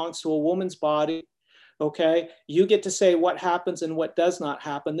body belongs to a woman's body. Okay, you get to say what happens and what does not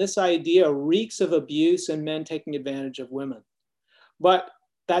happen. This idea reeks of abuse and men taking advantage of women. But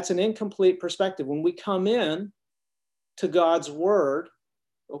that's an incomplete perspective. When we come in to God's word,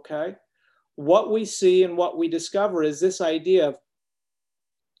 okay, what we see and what we discover is this idea of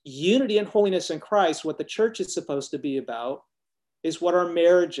unity and holiness in Christ. What the church is supposed to be about is what our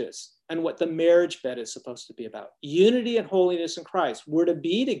marriage is and what the marriage bed is supposed to be about. Unity and holiness in Christ. We're to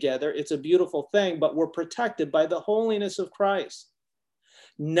be together. It's a beautiful thing, but we're protected by the holiness of Christ.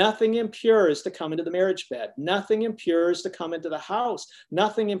 Nothing impure is to come into the marriage bed. Nothing impure is to come into the house.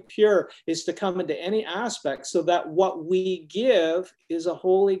 Nothing impure is to come into any aspect, so that what we give is a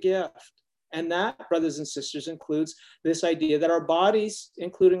holy gift. And that, brothers and sisters, includes this idea that our bodies,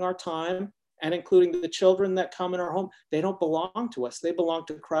 including our time and including the children that come in our home, they don't belong to us. They belong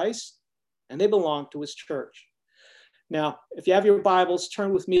to Christ and they belong to his church. Now, if you have your Bibles,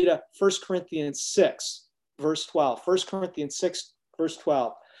 turn with me to 1 Corinthians 6, verse 12. 1 Corinthians 6, verse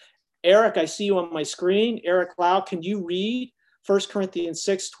 12. Eric, I see you on my screen. Eric Lau, can you read 1 Corinthians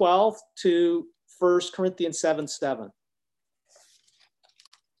 6, 12 to 1 Corinthians 7, 7?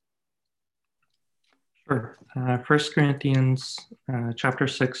 Sure. 1 Corinthians chapter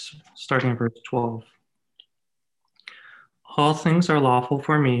 6, starting verse 12. All things are lawful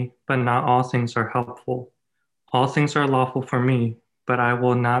for me, but not all things are helpful. All things are lawful for me, but I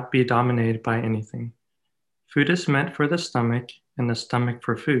will not be dominated by anything. Food is meant for the stomach, and the stomach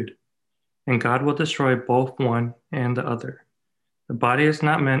for food. And God will destroy both one and the other. The body is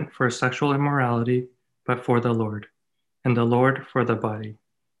not meant for sexual immorality, but for the Lord, and the Lord for the body.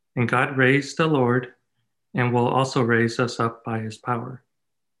 And God raised the Lord, and will also raise us up by his power.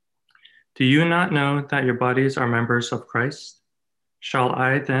 Do you not know that your bodies are members of Christ? Shall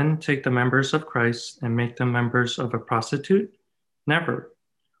I then take the members of Christ and make them members of a prostitute? Never.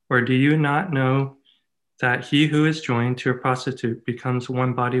 Or do you not know that he who is joined to a prostitute becomes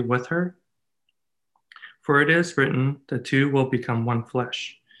one body with her? For it is written, the two will become one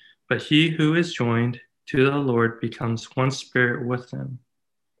flesh. But he who is joined to the Lord becomes one spirit with him.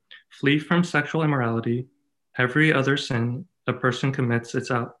 Flee from sexual immorality. Every other sin a person commits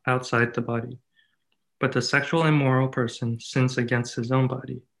is outside the body, but the sexual immoral person sins against his own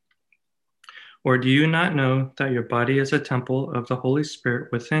body. Or do you not know that your body is a temple of the Holy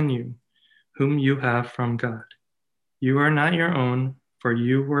Spirit within you, whom you have from God? You are not your own, for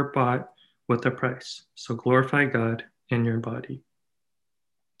you were bought with a price. So glorify God in your body.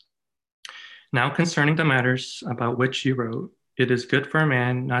 Now concerning the matters about which you wrote, it is good for a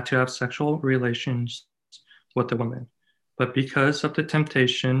man not to have sexual relations with a woman, but because of the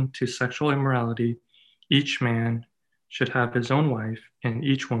temptation to sexual immorality, each man should have his own wife, and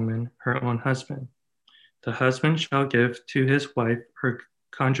each woman her own husband. The husband shall give to his wife her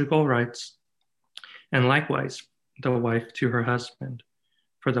conjugal rights, and likewise the wife to her husband.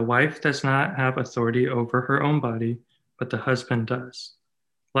 For the wife does not have authority over her own body, but the husband does.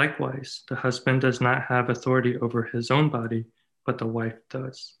 Likewise, the husband does not have authority over his own body, but the wife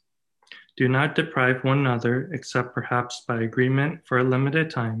does. Do not deprive one another, except perhaps by agreement for a limited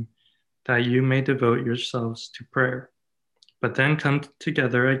time, that you may devote yourselves to prayer. But then come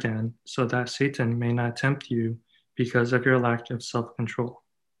together again, so that Satan may not tempt you because of your lack of self-control.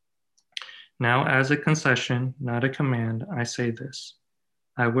 Now, as a concession, not a command, I say this.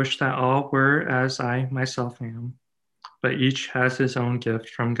 I wish that all were as I myself am, but each has his own gift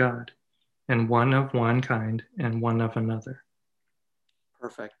from God, and one of one kind and one of another.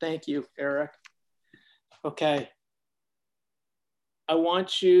 Perfect. Thank you, Eric. Okay. I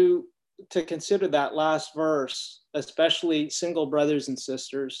want you to consider that last verse, especially single brothers and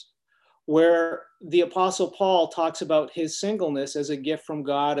sisters, where the Apostle Paul talks about his singleness as a gift from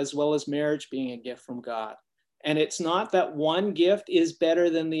God, as well as marriage being a gift from God. And it's not that one gift is better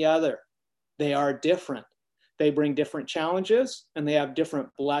than the other. They are different. They bring different challenges and they have different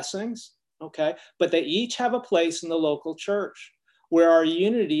blessings, okay? But they each have a place in the local church where our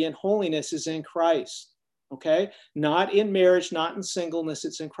unity and holiness is in Christ, okay? Not in marriage, not in singleness,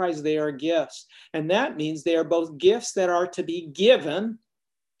 it's in Christ. They are gifts. And that means they are both gifts that are to be given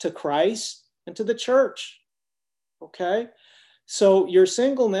to Christ and to the church, okay? So your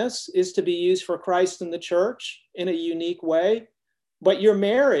singleness is to be used for Christ and the church in a unique way, but your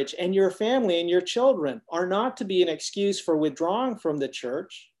marriage and your family and your children are not to be an excuse for withdrawing from the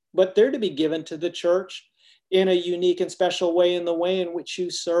church, but they're to be given to the church in a unique and special way, in the way in which you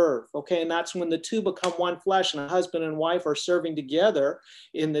serve, okay? And that's when the two become one flesh, and a husband and wife are serving together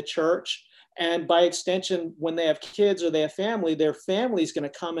in the church. And by extension, when they have kids or they have family, their family is going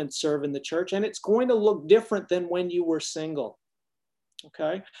to come and serve in the church, and it's going to look different than when you were single,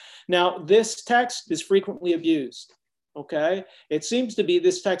 okay? Now, this text is frequently abused, okay? It seems to be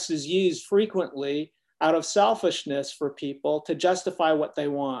this text is used frequently out of selfishness for people to justify what they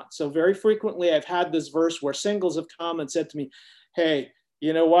want. So very frequently I've had this verse where singles have come and said to me, hey,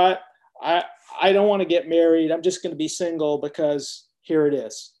 you know what? I don't want to get married. I'm just going to be single because here it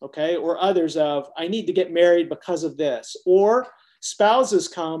is, okay? Or others of, I need to get married because of this. Or spouses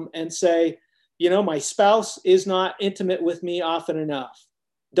come and say, you know, my spouse is not intimate with me often enough.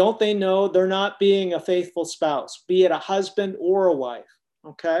 Don't they know they're not being a faithful spouse, be it a husband or a wife,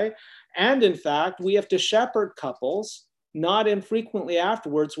 okay? And in fact, we have to shepherd couples, not infrequently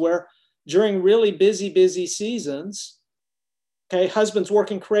afterwards, where during really busy seasons, okay, husband's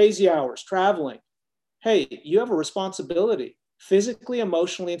working crazy hours, traveling. Hey, you have a responsibility, physically,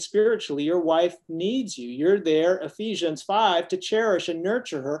 emotionally, and spiritually. Your wife needs you. You're there, Ephesians 5, to cherish and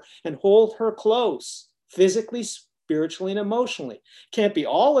nurture her and hold her close, physically, spiritually, and emotionally. Can't be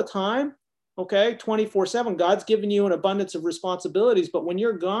all the time. Okay, 24/7, God's given you an abundance of responsibilities, but when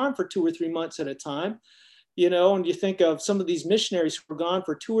you're gone for 2 or 3 months at a time, you know, and you think of some of these missionaries who were gone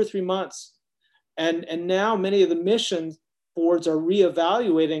for 2 or 3 months, and now many of the mission boards are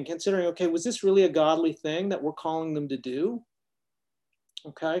reevaluating, considering, okay, was this really a godly thing that we're calling them to do?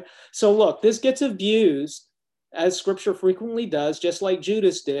 Okay, so look, this gets abused, as scripture frequently does, just like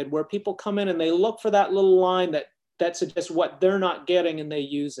Judas did, where people come in and they look for that little line that suggests what they're not getting and they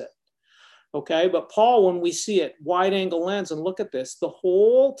use it. Okay, but Paul, when we see it, wide angle lens, and look at this, the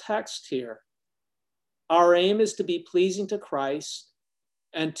whole text here, our aim is to be pleasing to Christ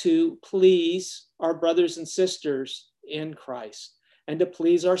and to please our brothers and sisters in Christ and to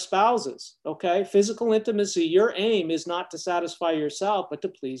please our spouses, okay? Physical intimacy, your aim is not to satisfy yourself, but to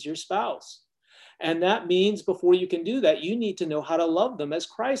please your spouse. And that means before you can do that, you need to know how to love them as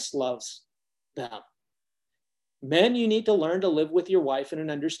Christ loves them. Men, you need to learn to live with your wife in an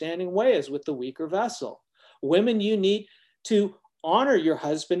understanding way as with the weaker vessel. Women, you need to honor your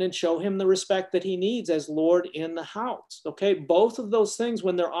husband and show him the respect that he needs as Lord in the house. Okay, both of those things,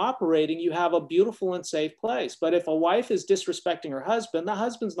 when they're operating, you have a beautiful and safe place. But if a wife is disrespecting her husband, the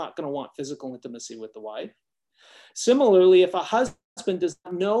husband's not going to want physical intimacy with the wife. Similarly, if a husband does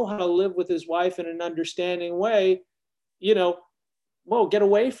not know how to live with his wife in an understanding way, you know, whoa, get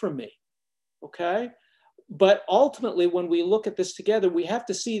away from me. Okay? But ultimately, when we look at this together, we have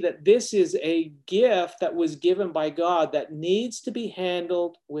to see that this is a gift that was given by God that needs to be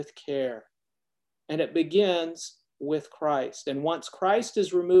handled with care. And it begins with Christ. And once Christ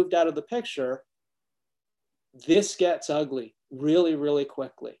is removed out of the picture, this gets ugly really, really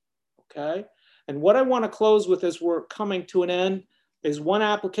quickly. Okay? And what I want to close with as we're coming to an end is one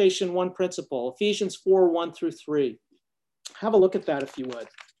application, one principle, Ephesians 4, 1 through 3. Have a look at that if you would.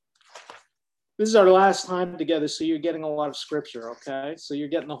 This is our last time together, so you're getting a lot of scripture, okay? So you're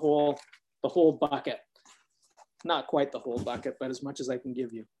getting the whole bucket. Not quite the whole bucket, but as much as I can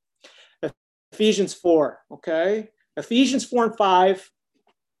give you. Ephesians 4, okay? Ephesians 4 and 5,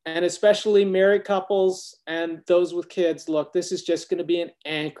 and especially married couples and those with kids, look, this is just going to be an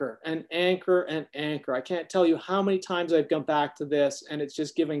anchor, an anchor, an anchor. I can't tell you how many times I've come back to this, and it's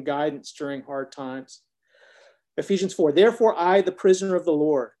just giving guidance during hard times. Ephesians 4, therefore I, the prisoner of the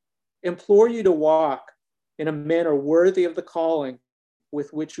Lord, implore you to walk in a manner worthy of the calling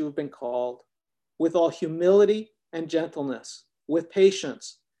with which you have been called, with all humility and gentleness, with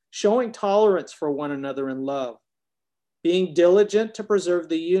patience, showing tolerance for one another in love, being diligent to preserve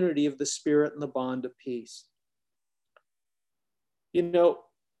the unity of the Spirit and the bond of peace. you know,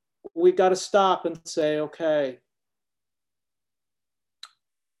 we've got to stop and say, okay,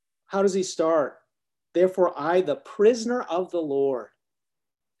 how does he start? Therefore, I, the prisoner of the Lord.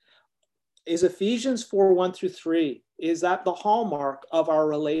 Is Ephesians 4:1-3, is that the hallmark of our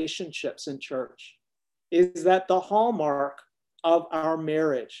relationships in church? Is that the hallmark of our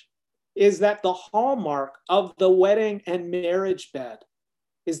marriage? Is that the hallmark of the wedding and marriage bed?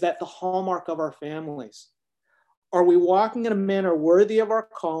 Is that the hallmark of our families? Are we walking in a manner worthy of our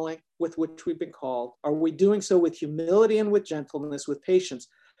calling with which we've been called? Are we doing so with humility and with gentleness, with patience,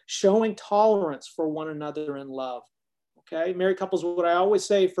 showing tolerance for one another in love? Okay, married couples, what I always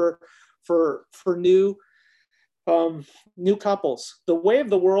say for new couples, the way of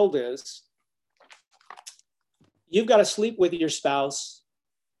the world is you've got to sleep with your spouse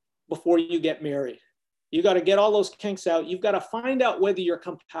before you get married. You got to get all those kinks out. You've got to find out whether you're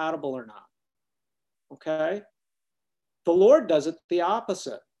compatible or not. Okay? The Lord does it the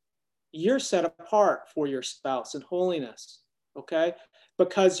opposite. You're set apart for your spouse in holiness. Okay?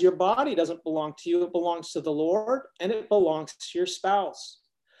 Because your body doesn't belong to you. It belongs to the Lord, and it belongs to your spouse.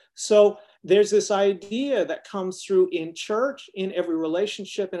 So there's this idea that comes through in church, in every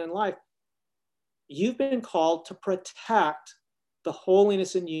relationship, and in life. You've been called to protect the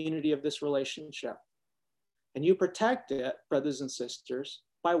holiness and unity of this relationship. And you protect it, brothers and sisters,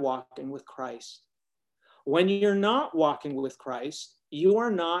 by walking with Christ. When you're not walking with Christ, you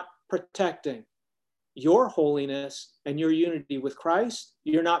are not protecting your holiness and your unity with Christ.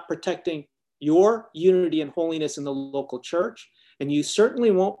 You're not protecting your unity and holiness in the local church. And you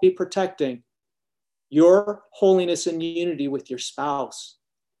certainly won't be protecting your holiness and unity with your spouse.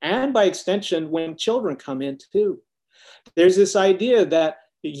 And by extension, when children come in too. There's this idea that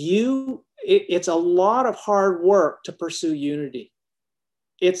it's a lot of hard work to pursue unity.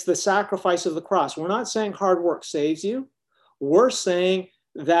 It's the sacrifice of the cross. We're not saying hard work saves you. We're saying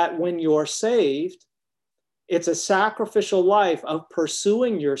that when you're saved, it's a sacrificial life of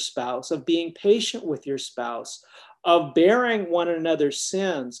pursuing your spouse, of being patient with your spouse, of bearing one another's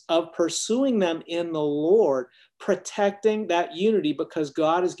sins, of pursuing them in the Lord, protecting that unity because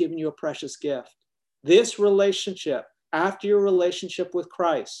God has given you a precious gift. This relationship, after your relationship with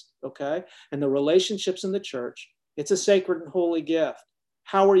Christ, okay, and the relationships in the church, it's a sacred and holy gift.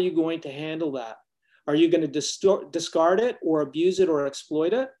 How are you going to handle that? Are you going to discard it or abuse it or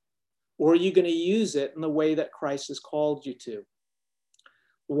exploit it? Or are you going to use it in the way that Christ has called you to?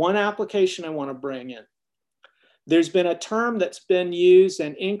 One application I want to bring in. There's been a term that's been used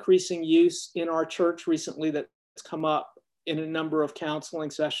and increasing use in our church recently that's come up in a number of counseling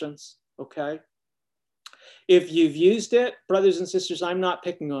sessions, okay? If you've used it, brothers and sisters, I'm not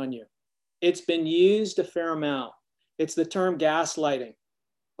picking on you. It's been used a fair amount. It's the term gaslighting,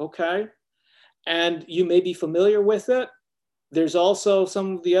 okay? And you may be familiar with it. There's also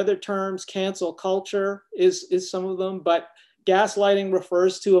some of the other terms, cancel culture is some of them, but gaslighting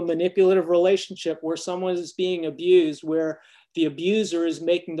refers to a manipulative relationship where someone is being abused, where the abuser is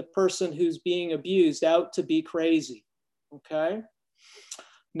making the person who's being abused out to be crazy, okay?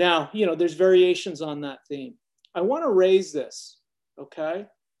 Now, there's variations on that theme. I want to raise this, okay?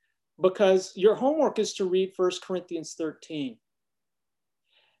 Because your homework is to read 1 Corinthians 13.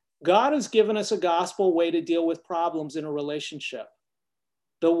 God has given us a gospel way to deal with problems in a relationship.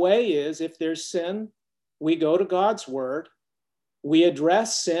 The way is, if there's sin, we go to God's word. We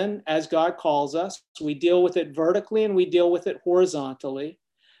address sin as God calls us. We deal with it vertically and we deal with it horizontally.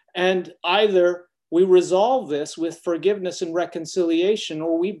 And either we resolve this with forgiveness and reconciliation,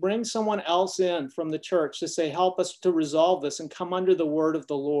 or we bring someone else in from the church to say, help us to resolve this and come under the word of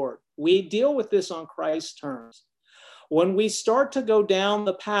the Lord. We deal with this on Christ's terms. When we start to go down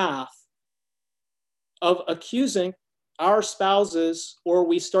the path of accusing our spouses, or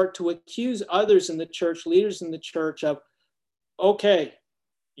we start to accuse others in the church, leaders in the church of, okay,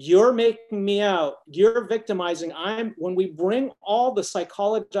 you're making me out, you're victimizing. When we bring all the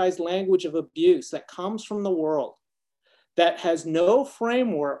psychologized language of abuse that comes from the world, that has no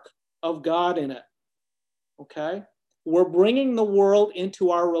framework of God in it, okay? We're bringing the world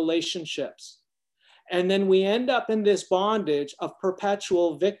into our relationships. And then we end up in this bondage of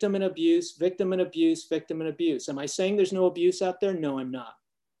perpetual victim and abuse, victim and abuse, victim and abuse. Am I saying there's no abuse out there? No, I'm not.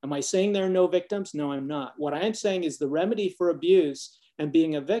 Am I saying there are no victims? No, I'm not. What I am saying is the remedy for abuse and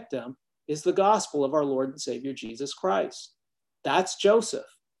being a victim is the gospel of our Lord and Savior, Jesus Christ. That's Joseph.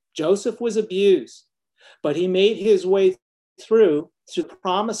 Joseph was abused, but he made his way through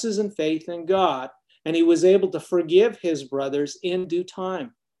promises and faith in God, and he was able to forgive his brothers in due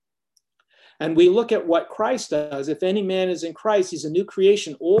time. And we look at what Christ does. If any man is in Christ, he's a new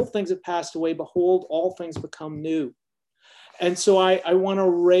creation. All things have passed away. Behold, all things become new. And so I want to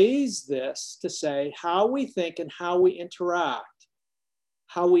raise this to say how we think and how we interact,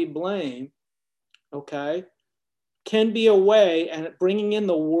 how we blame, okay, can be a way, and bringing in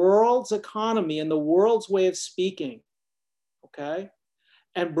the world's economy and the world's way of speaking, okay,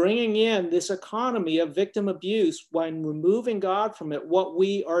 and bringing in this economy of victim abuse, when removing God from it, what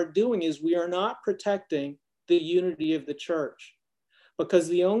we are doing is we are not protecting the unity of the church. Because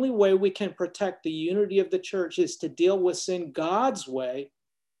the only way we can protect the unity of the church is to deal with sin God's way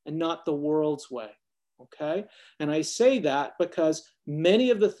and not the world's way, okay? And I say that because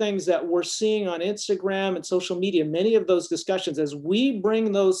many of the things that we're seeing on Instagram and social media, many of those discussions, as we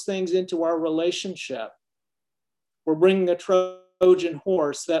bring those things into our relationship, we're bringing a Trojan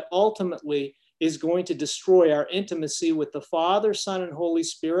horse that ultimately is going to destroy our intimacy with the Father, Son, and Holy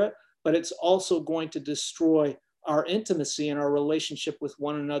Spirit, but it's also going to destroy our intimacy and our relationship with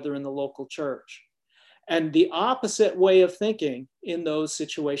one another in the local church. And the opposite way of thinking in those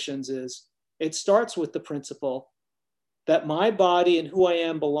situations is it starts with the principle that my body and who I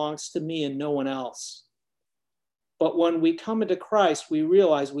am belongs to me and no one else. But when we come into Christ, we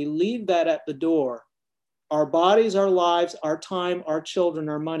realize we leave that at the door. Our bodies, our lives, our time, our children,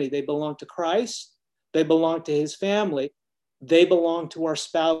 our money, they belong to Christ. They belong to his family. They belong to our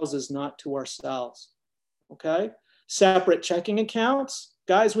spouses, not to ourselves. Okay? Separate checking accounts.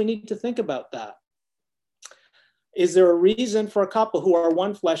 Guys, we need to think about that. Is there a reason for a couple who are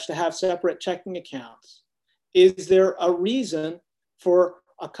one flesh to have separate checking accounts? Is there a reason for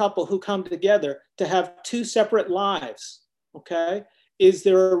a couple who come together to have two separate lives? Okay? Is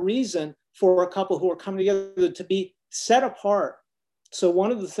there a reason for a couple who are coming together to be set apart? So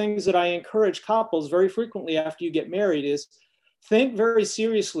one of the things that I encourage couples very frequently after you get married is think very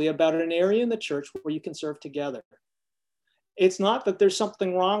seriously about an area in the church where you can serve together. It's not that there's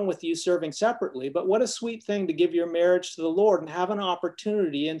something wrong with you serving separately, but what a sweet thing to give your marriage to the Lord and have an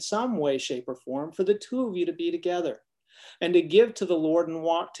opportunity in some way, shape, or form for the two of you to be together and to give to the Lord and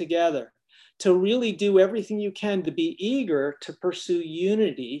walk together, to really do everything you can to be eager to pursue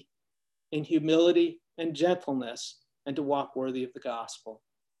unity in humility and gentleness and to walk worthy of the gospel.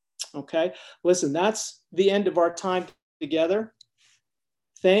 Okay, listen, that's the end of our time together.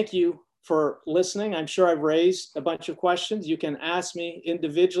 Thank you for listening. I'm sure I've raised a bunch of questions. You can ask me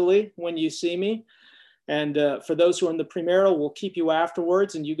individually when you see me. And for those who are in the premarital, we'll keep you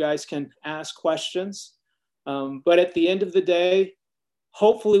afterwards and you guys can ask questions. But at the end of the day,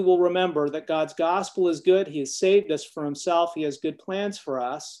 hopefully we'll remember that God's gospel is good. He has saved us for himself. He has good plans for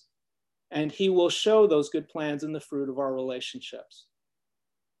us. And he will show those good plans in the fruit of our relationships.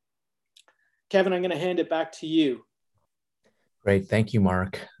 Kevin, I'm going to hand it back to you. Great. Thank you,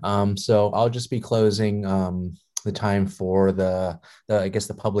 Mark. So I'll just be closing the time for the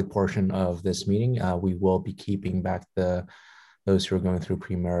public portion of this meeting. We will be keeping back those who are going through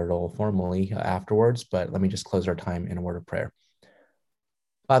premarital formally afterwards, but let me just close our time in a word of prayer.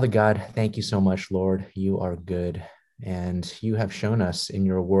 Father God, thank you so much, Lord. You are good, and you have shown us in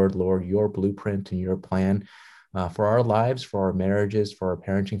your word, Lord, your blueprint and your plan for our lives, for our marriages, for our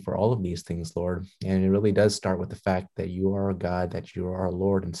parenting, for all of these things, Lord. And it really does start with the fact that you are a God, that you are our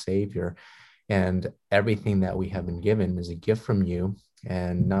Lord and Savior, and everything that we have been given is a gift from you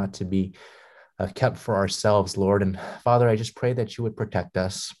and not to be kept for ourselves, Lord. And Father, I just pray that you would protect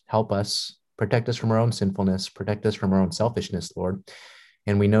us, help us, protect us from our own sinfulness, protect us from our own selfishness, Lord.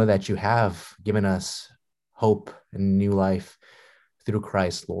 And we know that you have given us hope and new life through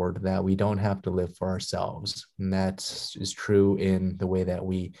Christ, Lord, that we don't have to live for ourselves. And that is true in the way that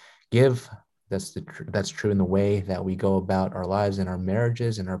we give. That's true in the way that we go about our lives and our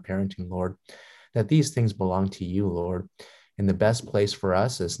marriages and our parenting, Lord, that these things belong to you, Lord. And the best place for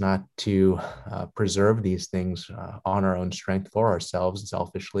us is not to preserve these things on our own strength for ourselves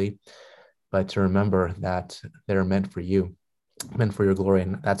selfishly, but to remember that they're meant for you, meant for your glory.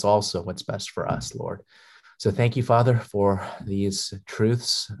 And that's also what's best for us, Lord. So thank you, Father, for these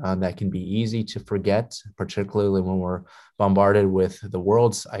truths that can be easy to forget, particularly when we're bombarded with the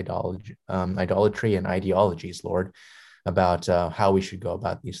world's idolatry and ideologies, Lord, about how we should go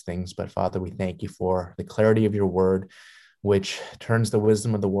about these things. But Father, we thank you for the clarity of your word, which turns the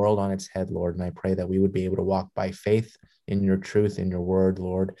wisdom of the world on its head, Lord. And I pray that we would be able to walk by faith in your truth, in your word,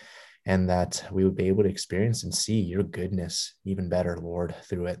 Lord, and that we would be able to experience and see your goodness even better, Lord,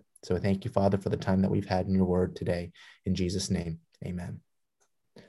 through it. So thank you, Father, for the time that we've had in your word today. In Jesus' name, amen.